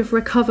kind of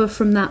recover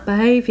from that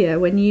behaviour,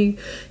 when you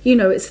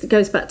know, it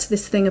goes back to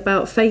this thing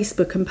about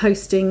Facebook and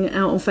posting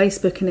out on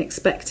Facebook and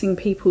expecting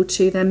people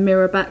to then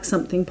mirror back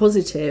something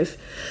positive.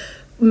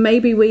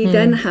 Maybe we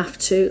then have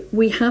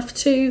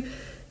to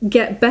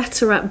get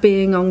better at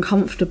being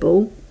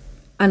uncomfortable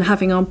and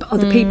having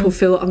other people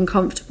feel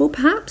uncomfortable,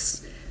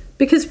 perhaps.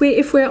 Because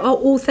if we're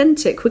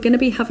authentic, we're going to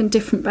be having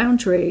different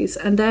boundaries,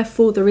 and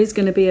therefore there is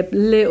going to be a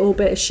little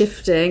bit of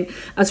shifting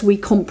as we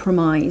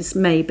compromise.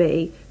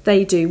 Maybe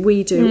they do,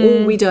 we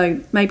do, or we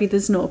don't. Maybe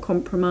there's not a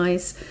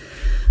compromise.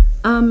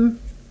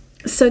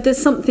 So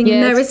there's something in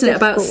there, isn't it,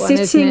 about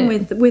sitting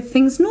with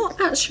things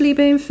not actually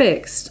being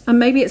fixed, and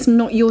maybe it's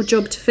not your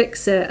job to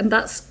fix it, and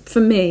that's,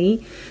 for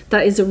me,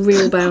 that is a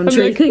real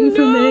boundary thing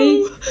for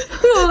me.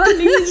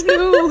 Please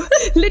no,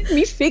 let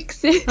me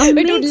fix it. I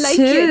don't like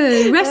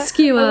it.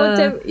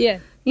 Rescuer.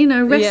 You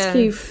know,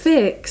 rescue,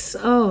 fix.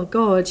 Oh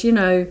God, you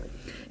know.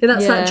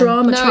 That's that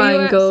drama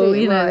triangle,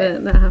 you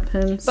know, that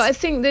happens. But I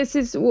think this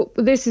is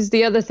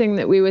the other thing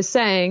that we were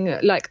saying,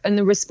 like, and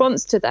the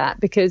response to that,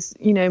 because,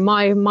 you know,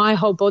 my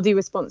whole body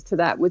response to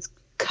that was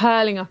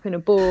curling up in a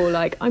ball,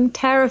 like, I'm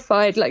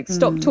terrified, like,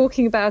 stop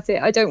talking about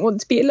it, I don't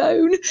want to be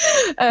alone.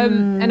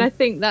 And I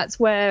think that's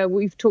where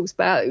we've talked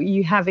about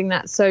you having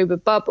that sober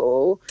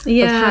bubble of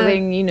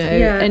having, you know,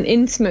 an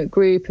intimate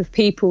group of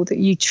people that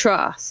you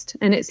trust.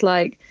 And it's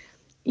like,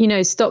 you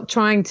know, stop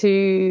trying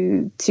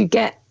to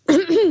get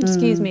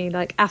excuse me,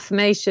 like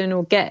affirmation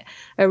or get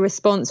a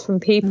response from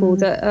people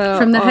that are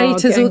from the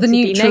haters or the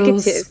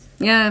neutrals.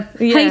 Yeah,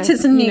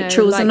 haters and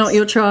neutrals are not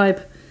your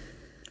tribe.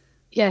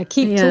 Yeah,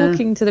 keep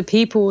talking to the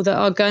people that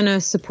are going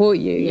to support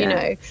you, you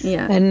know,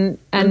 and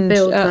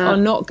are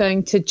not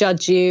going to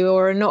judge you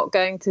or are not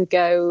going to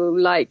go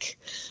like,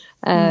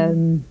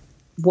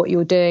 what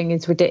you're doing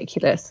is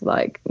ridiculous.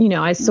 Like, you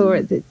know, I saw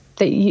it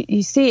that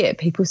you see it.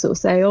 People sort of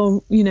say,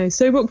 oh, you know,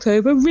 Sober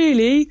October,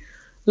 really?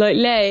 Like,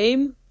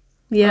 lame.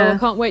 Yeah. Oh, I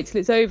can't wait till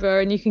it's over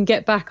and you can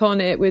get back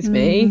on it with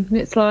me. And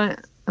it's like,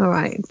 all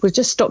right, we'll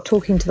just stop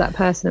talking to that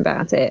person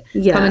about it.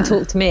 Yeah. Come and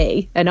talk to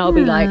me and I'll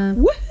be like,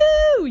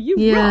 woohoo,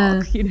 you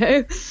rock, you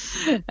know.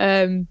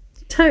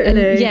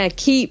 Totally. And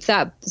keep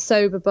that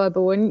sober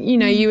bubble. And, you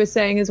know, you were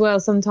saying as well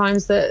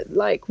sometimes that,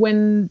 like,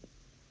 when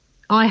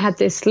I had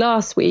this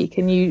last week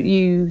and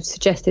you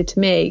suggested to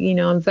me, you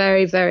know, I'm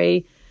very,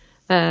 very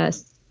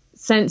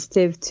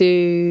sensitive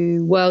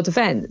to world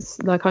events.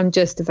 Like, I'm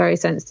just a very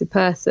sensitive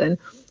person,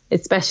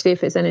 especially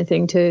if it's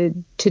anything to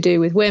do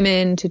with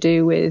women, to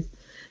do with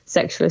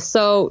sexual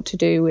assault, to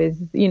do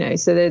with, you know,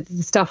 so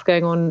the stuff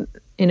going on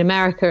in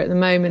America at the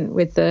moment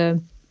with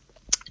the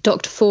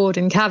Dr. Ford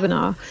and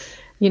Kavanaugh,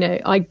 you know,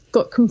 I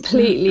got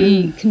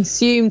completely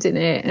consumed in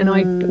it and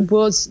I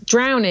was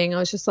drowning. I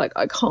was just like,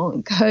 I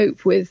can't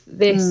cope with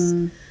this.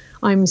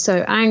 I'm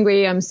so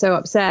angry. I'm so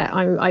upset.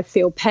 I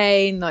feel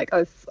pain. Like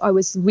I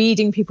was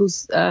reading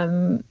people's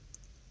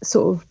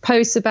sort of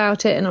posts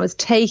about it and I was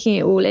taking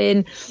it all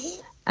in.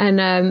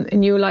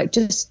 And you were like,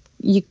 just,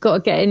 you've got to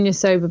get in your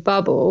sober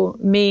bubble,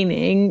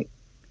 meaning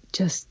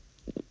just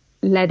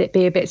let it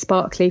be a bit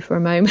sparkly for a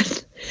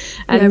moment.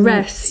 And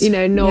rest. You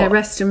know,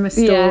 rest and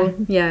restore.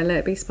 Yeah, let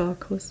it be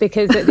sparkles.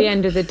 Because at the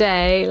end of the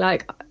day,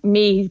 like,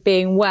 me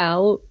being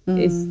well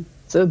is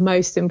the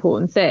most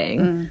important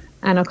thing.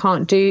 And I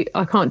can't do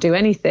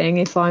anything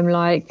if I'm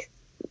like,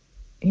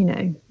 you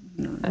know,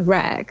 a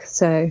wreck.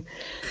 So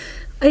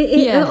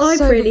I've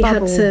really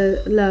had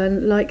to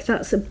learn, like,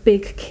 that's a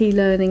big key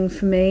learning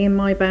for me in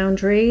my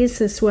boundaries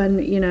is when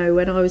I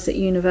was at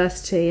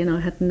university and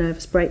I had a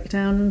nervous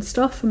breakdown and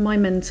stuff, and my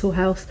mental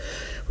health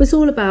was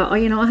all about, I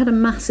had a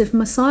massive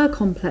messiah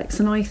complex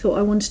and I thought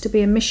I wanted to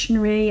be a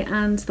missionary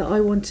and that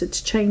I wanted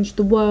to change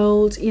the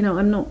world.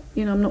 I'm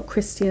not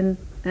Christian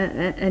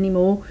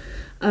anymore,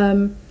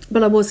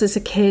 but I was as a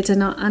kid,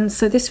 and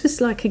so this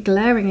was like a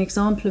glaring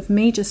example of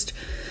me just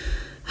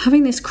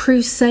having this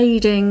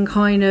crusading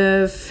kind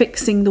of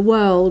fixing the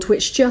world,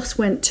 which just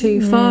went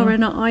too far,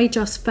 and I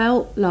just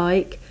felt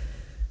like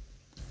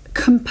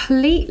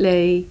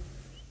completely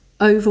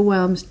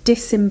overwhelmed,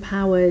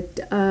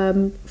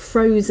 disempowered,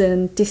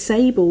 frozen,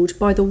 disabled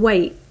by the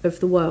weight of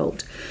the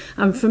world.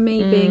 And for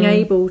me being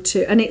able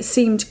to, and it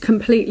seemed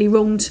completely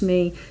wrong to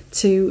me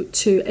to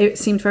it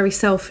seemed very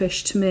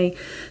selfish to me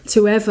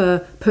to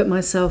ever put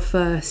myself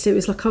first. It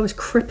was like I was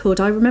crippled.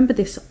 I remember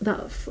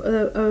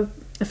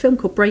a film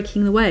called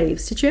Breaking the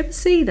Waves. Did you ever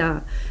see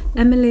that?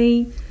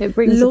 Emily It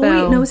rings Lloyd. a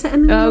bell. No, was it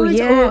Emily Lloyd?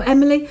 Yeah. Or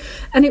Emily?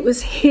 And it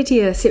was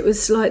hideous. It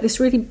was like this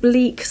really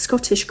bleak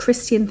Scottish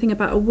Christian thing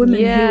about a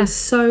woman who was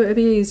so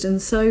abused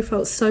and so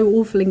felt so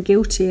awful and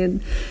guilty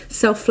and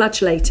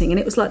self-flagellating. And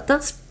it was like,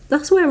 that's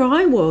where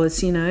I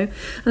was,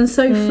 And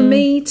so for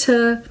me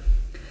to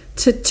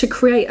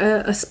create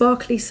a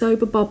sparkly,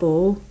 sober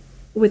bubble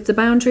with the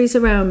boundaries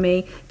around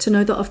me, to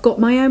know that I've got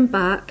my own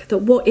back, that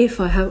what if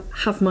I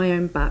have my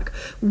own back?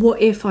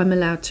 What if I'm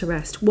allowed to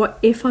rest? What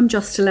if I'm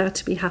just allowed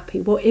to be happy?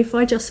 What if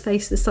I just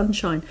face the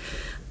sunshine?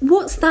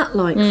 What's that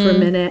like for a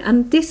minute?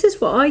 And this is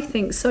what I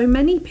think so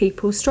many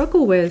people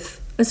struggle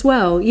with as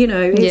well.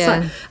 It's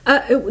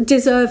like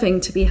deserving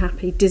to be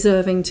happy,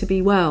 deserving to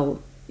be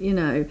well.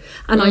 And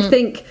I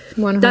think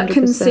 100%. that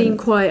can seem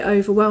quite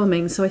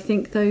overwhelming. So I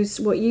think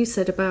what you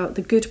said about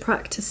the good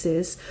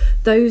practices,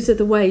 those are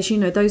the ways,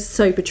 those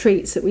sober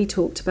treats that we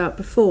talked about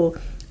before,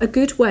 are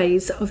good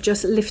ways of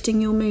just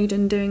lifting your mood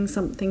and doing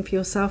something for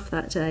yourself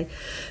that day,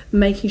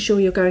 making sure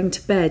you're going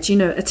to bed,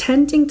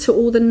 attending to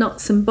all the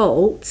nuts and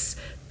bolts.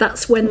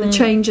 That's when the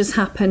changes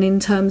happen in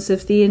terms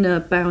of the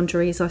inner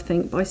boundaries, I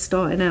think, by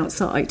starting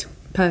outside,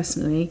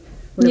 personally.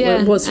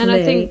 It was for me.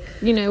 I think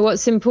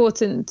what's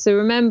important to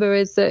remember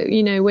is that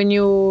when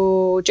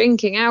you're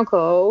drinking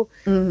alcohol,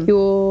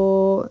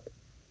 you're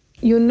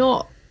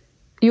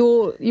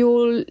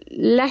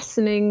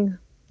lessening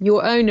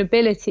your own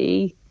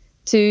ability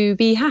to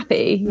be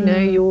happy.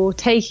 You're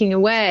taking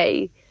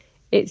away.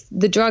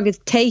 The drug is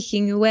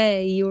taking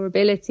away your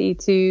ability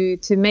to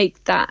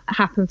make that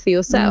happen for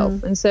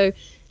yourself, and so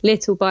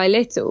little by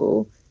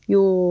little,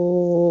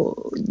 your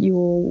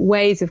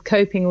ways of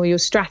coping or your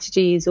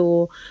strategies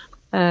or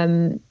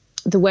the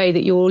way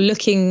that you're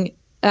looking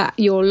at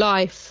your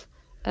life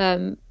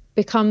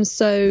becomes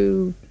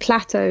so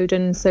plateaued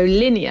and so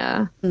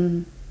linear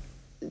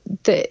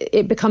that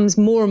it becomes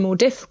more and more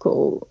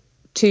difficult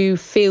to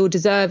feel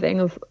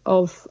deserving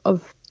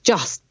of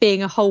just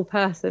being a whole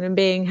person and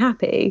being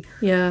happy.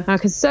 Yeah, I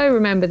can so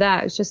remember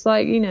that. It's just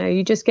like,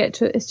 you just get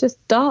to, it's just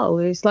dull.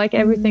 It's like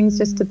everything's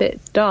just a bit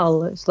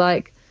dull. It's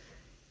like,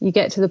 you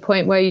get to the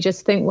point where you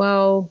just think,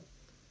 well,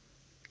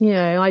 you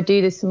know, I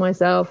do this to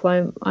myself,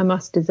 I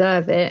must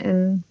deserve it,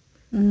 and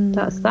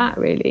that's that,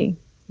 really,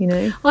 you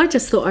know. I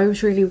just thought I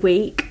was really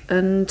weak,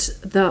 and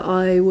that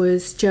I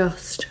was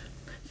just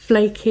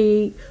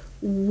flaky,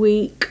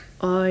 weak.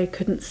 I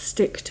couldn't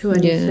stick to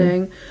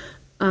anything.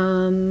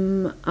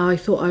 I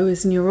thought I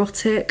was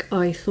neurotic.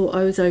 I thought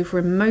I was over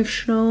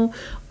emotional.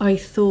 I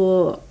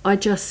thought do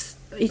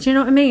you know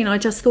what I mean? I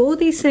just thought all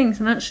these things,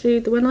 and actually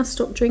when I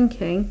stopped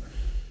drinking,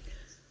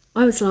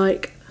 I was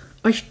like,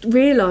 I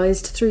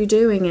realised through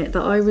doing it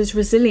that I was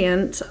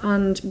resilient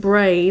and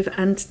brave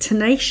and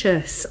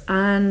tenacious,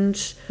 and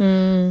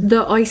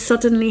that I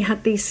suddenly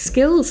had these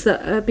skills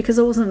that because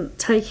I wasn't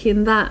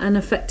taking that and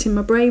affecting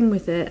my brain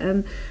with it,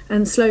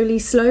 and slowly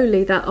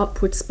that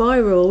upward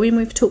spiral, I mean,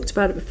 we've talked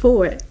about it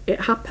before,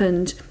 it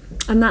happened,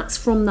 and that's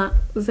from that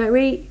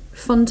very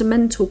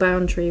fundamental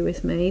boundary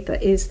with me,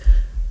 that is,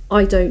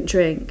 I don't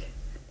drink.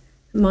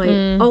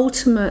 My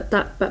ultimate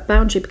that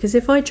boundary, because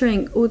if I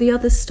drink, all the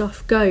other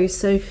stuff goes.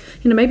 So, you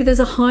know, maybe there's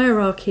a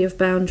hierarchy of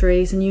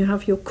boundaries, and you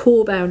have your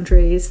core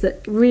boundaries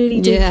that really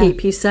do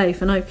keep you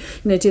safe. And I, you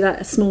know, do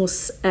that a small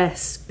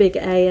S, big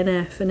A, and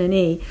F, and an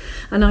E.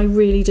 And I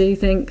really do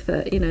think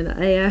that, you know,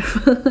 that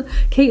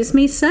AF keeps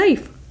me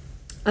safe.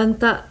 And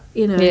that,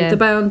 you know,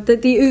 the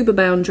Uber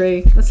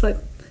boundary, that's like,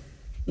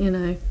 you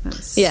know,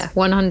 that's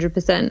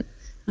 100%.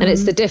 And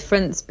it's the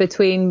difference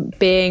between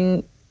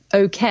being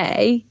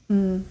okay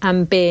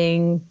and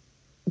being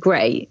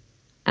great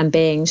and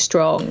being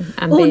strong,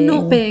 and or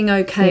not being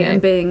okay, you know,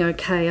 and being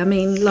okay. I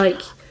mean,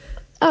 like,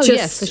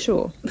 yes, for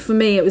sure. For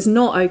me, it was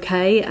not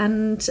okay,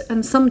 and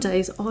some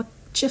days I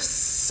just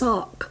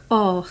suck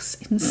arse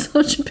in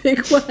such a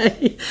big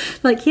way.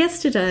 Like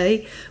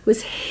yesterday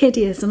was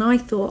hideous, and I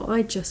thought,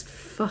 I just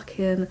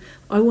fucking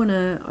I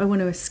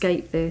wanna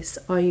escape this.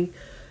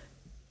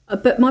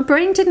 But my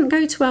brain didn't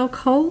go to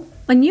alcohol.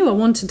 I knew I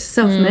wanted to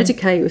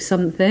self-medicate with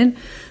something,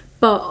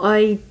 but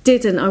I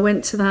didn't. I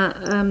went to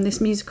that this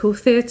musical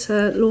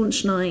theatre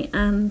launch night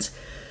and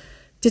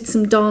did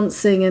some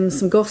dancing and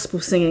some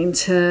gospel singing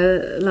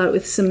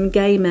with some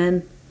gay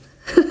men.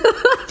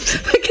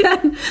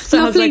 Again,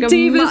 lovely like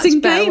divas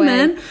and gay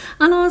men.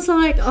 And I was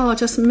like,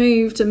 just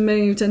moved, and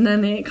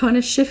then it kind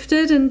of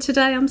shifted. And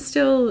today I'm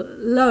still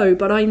low,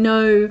 but I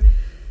know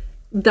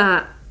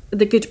that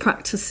the good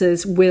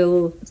practices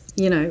will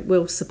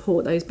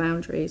support those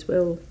boundaries.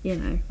 I'll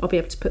be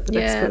able to put the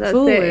best foot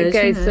forward. It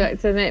goes back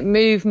to it.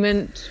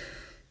 Movement,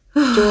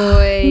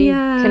 joy,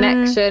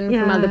 connection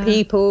from other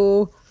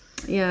people.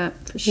 Yeah,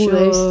 for sure. All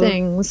those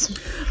things.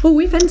 Well,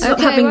 we've ended up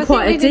having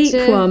quite a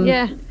deep one.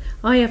 Yeah.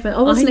 I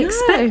wasn't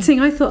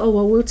expecting. I thought,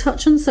 we'll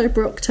touch on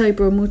Sober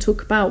October and we'll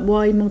talk about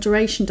why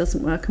moderation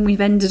doesn't work. And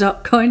we've ended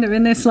up kind of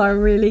in this like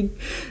really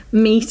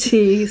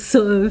meaty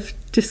sort of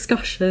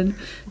discussion,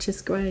 which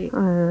is great.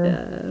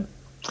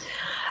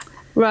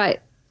 Right.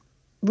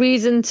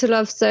 Reason to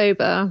love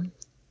sober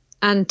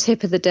and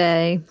tip of the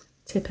day.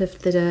 Tip of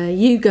the day.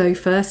 You go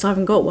first. I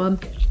haven't got one.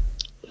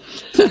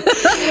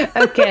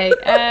 Okay.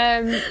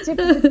 Tip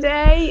of the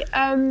day.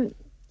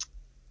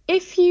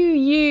 If you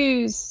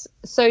use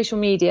social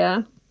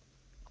media,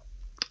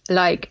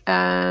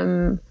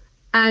 and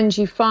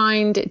you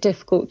find it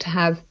difficult to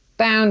have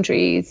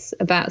boundaries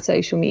about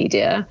social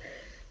media,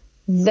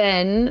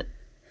 then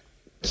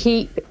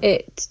keep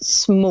it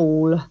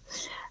small.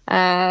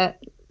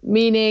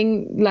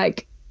 Meaning,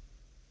 like,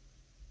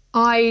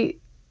 I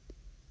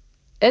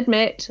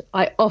admit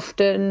I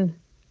often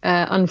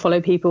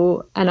unfollow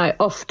people, and I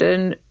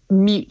often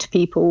mute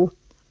people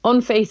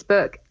on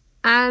Facebook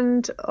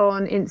and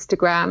on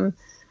Instagram.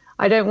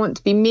 I don't want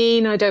to be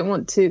mean. I don't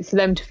want for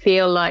them to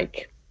feel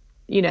like,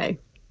 you know,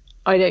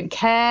 I don't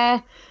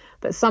care.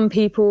 But some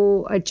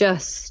people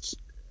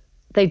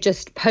they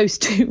just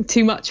post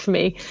too much for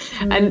me.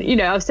 And, you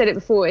know, I've said it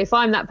before, if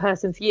I'm that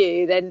person for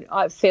you, then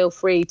I feel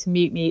free to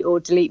mute me or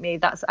delete me.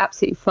 That's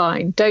absolutely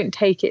fine. Don't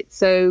take it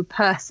so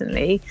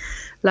personally.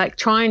 Like,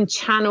 try and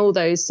channel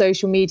those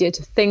social media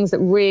to things that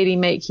really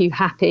make you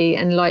happy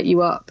and light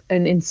you up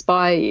and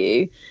inspire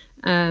you.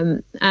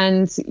 And,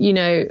 you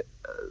know,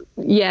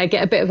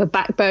 get a bit of a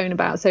backbone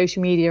about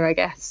social media, I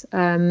guess.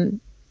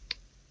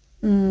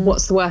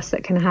 What's the worst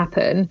that can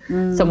happen?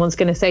 Someone's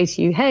going to say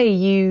to you, hey,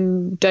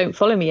 you don't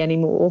follow me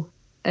anymore.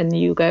 And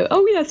you go,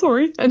 oh, yeah,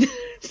 sorry. And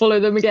follow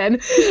them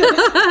again.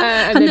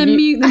 and then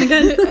mute them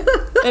again.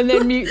 And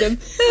then mute them.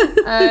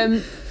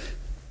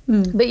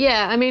 But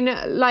yeah, I mean,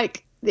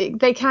 like,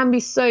 they can be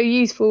so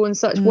useful and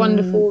such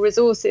wonderful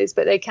resources,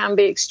 but they can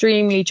be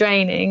extremely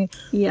draining.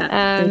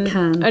 Yeah, they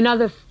can.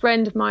 Another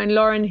friend of mine,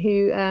 Lauren,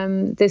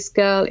 who this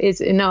girl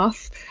is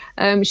enough,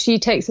 she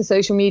takes the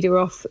social media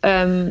off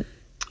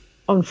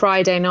on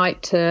Friday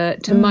night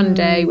to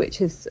Monday,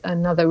 which is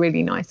another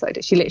really nice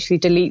idea. She literally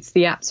deletes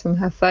the apps from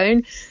her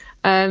phone.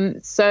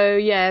 So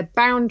yeah,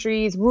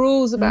 boundaries,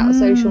 rules about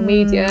social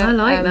media. I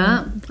like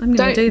that. I'm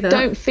going to do that.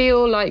 Don't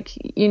feel like,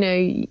 you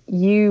know,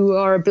 you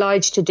are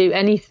obliged to do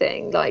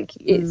anything. Like,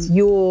 it's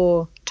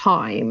your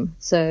time.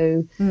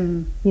 So,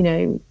 you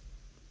know,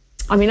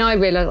 I mean, I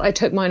realised I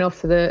took mine off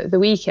for the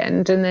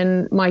weekend, and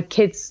then my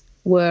kids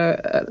were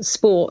at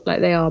sport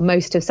like they are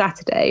most of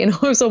Saturday, and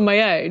I was on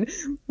my own,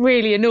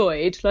 really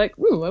annoyed, like,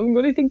 I haven't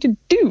got anything to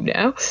do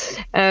now.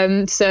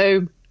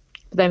 So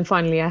then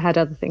finally I had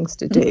other things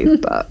to do.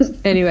 But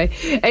anyway,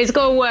 it's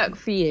got to work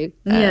for you.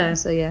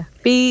 So yeah,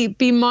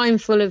 be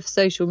mindful of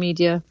social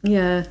media.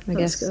 Yeah, I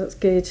guess that's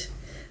good.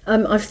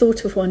 I've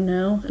thought of one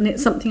now, and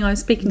it's something I was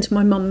speaking to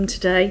my mum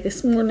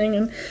this morning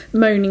and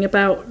moaning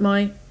about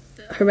my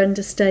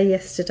horrendous day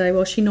yesterday.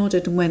 Well, she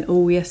nodded and went,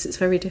 oh yes, it's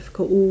very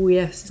difficult, oh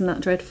yes, isn't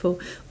that dreadful,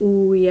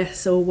 oh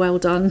yes, oh well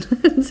done,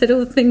 and said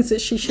all the things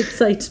that she should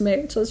say to me,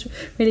 which I was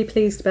really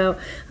pleased about.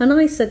 And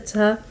I said to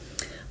her,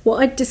 what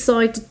I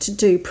decided to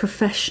do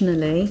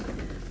professionally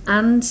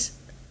and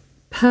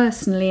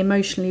personally,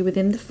 emotionally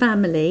within the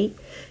family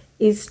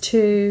is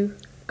to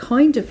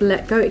kind of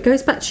let go. It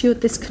goes back to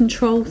this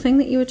control thing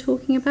that you were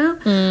talking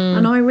about.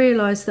 And I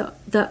realised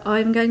that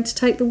I'm going to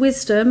take the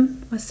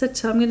wisdom. I said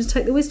to her, I'm going to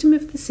take the wisdom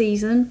of the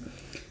season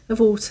of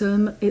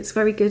autumn. It's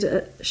very good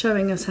at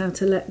showing us how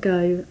to let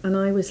go. And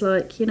I was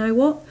like, you know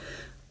what?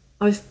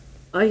 I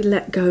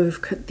let go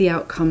of the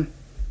outcome.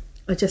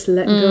 I just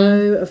let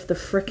go of the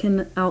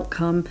frickin'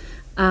 outcome.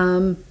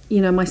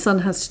 My son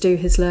has to do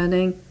his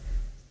learning.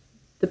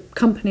 The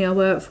company I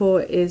work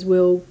for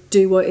will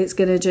do what it's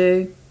going to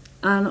do.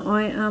 And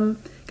I am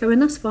going,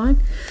 that's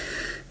fine.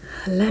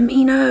 Let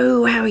me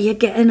know how you're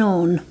getting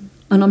on.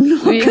 And I'm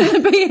not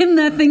going to be in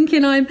there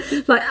thinking I'm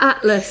like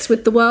Atlas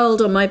with the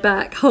world on my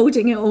back,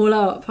 holding it all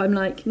up. I'm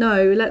like,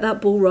 no, let that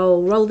ball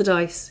roll. Roll the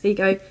dice. Here you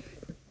go.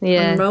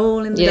 Yeah. I'm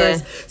rolling the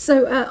dice.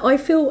 So I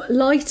feel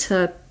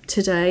lighter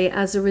today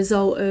as a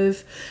result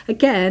of,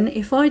 again,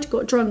 if I'd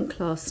got drunk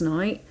last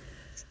night,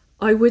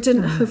 I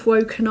wouldn't have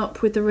woken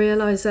up with the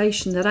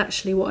realisation that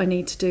actually what I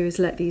need to do is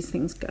let these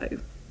things go.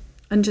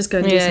 And just go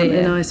and do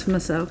something nice for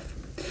myself.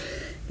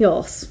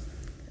 Yes.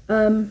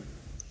 Reason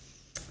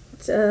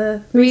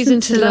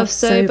to love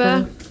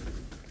sober.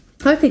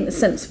 I think the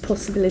sense of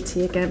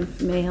possibility again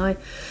for me.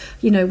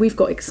 We've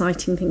got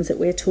exciting things that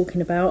we're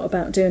talking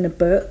about doing a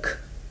book.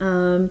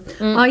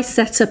 I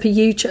set up a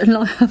YouTube.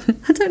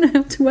 I don't know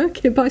how to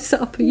work it, but I set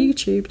up a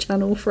YouTube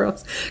channel for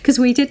us because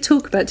we did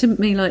talk about, didn't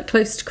we, like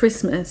close to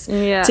Christmas,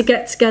 to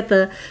get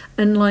together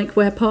and like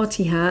wear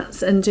party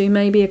hats and do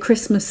maybe a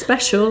Christmas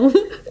special.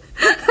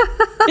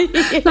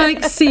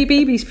 Like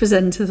CBeebies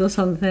presenters or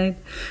something.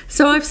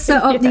 So I've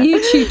set up the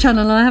YouTube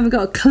channel and I haven't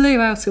got a clue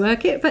how to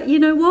work it, but you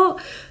know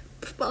what,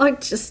 I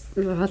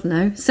don't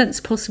know, sense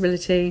of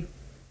possibility.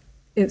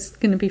 It's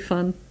going to be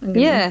fun.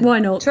 Why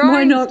not?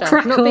 Why not stuff,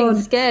 crack not on?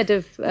 Being scared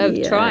of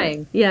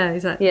trying. Yeah,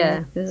 exactly.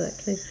 Yeah,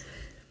 exactly.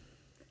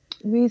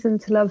 Reason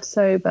to love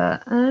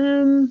sober.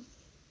 I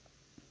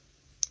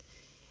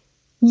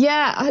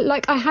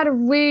had a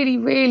really,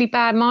 really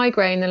bad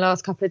migraine the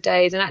last couple of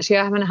days, and actually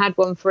I haven't had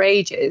one for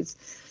ages,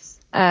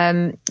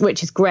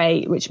 which is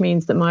great, which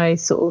means that my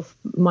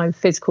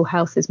physical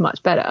health is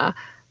much better.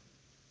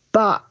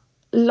 But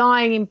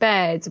lying in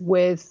bed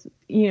with,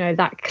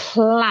 that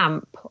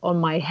clamp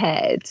on my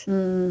head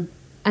and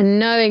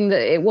knowing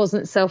that it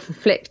wasn't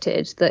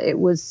self-inflicted, that it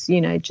was,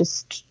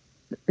 just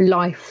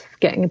life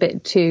getting a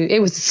bit too...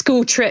 It was a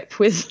school trip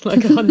with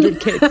like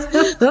 100 kids.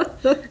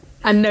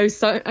 And no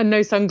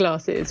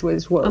sunglasses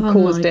was what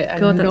caused it,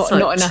 and not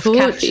enough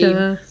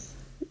caffeine.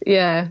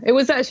 Yeah, it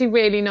was actually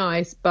really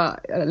nice,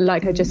 but I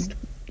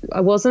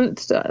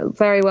wasn't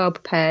very well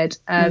prepared.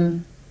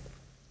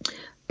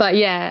 But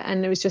yeah,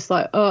 and it was just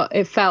like,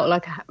 it felt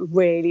like a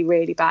really,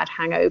 really bad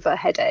hangover,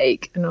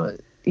 headache, and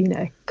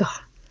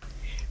God.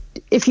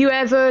 If you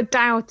ever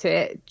doubt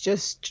it,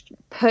 just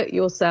put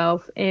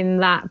yourself in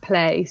that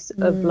place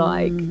of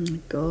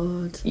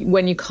God,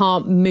 when you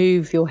can't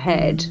move your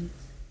head.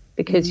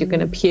 Because you're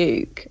going to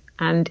puke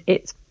and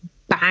it's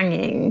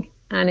banging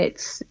and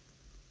it's,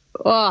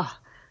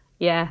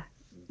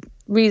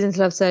 reason to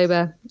love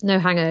sober, no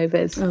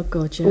hangovers. Oh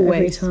God, yeah,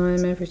 always.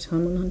 Every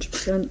time,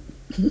 100%.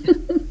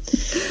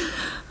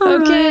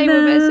 Okay, we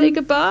better say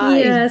goodbye.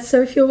 Yeah,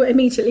 so if you're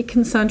immediately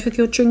concerned with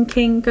your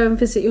drinking, go and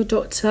visit your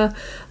doctor.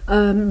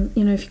 If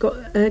you've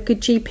got a good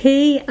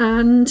GP,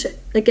 and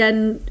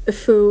again,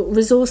 for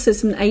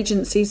resources and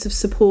agencies of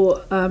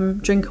support,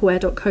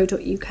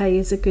 drinkaware.co.uk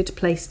is a good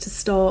place to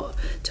start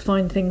to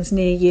find things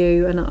near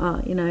you, and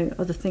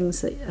other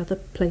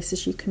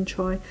places you can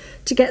try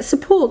to get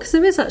support, because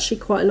there is actually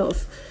quite a lot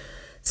of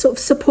sort of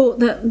support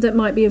that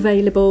might be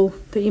available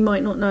that you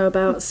might not know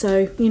about.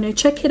 So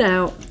check it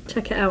out.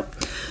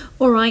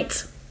 All right,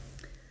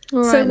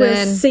 so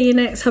we'll see you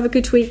next. Have a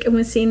good week, and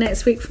we'll see you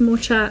next week for more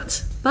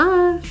chat.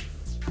 Bye.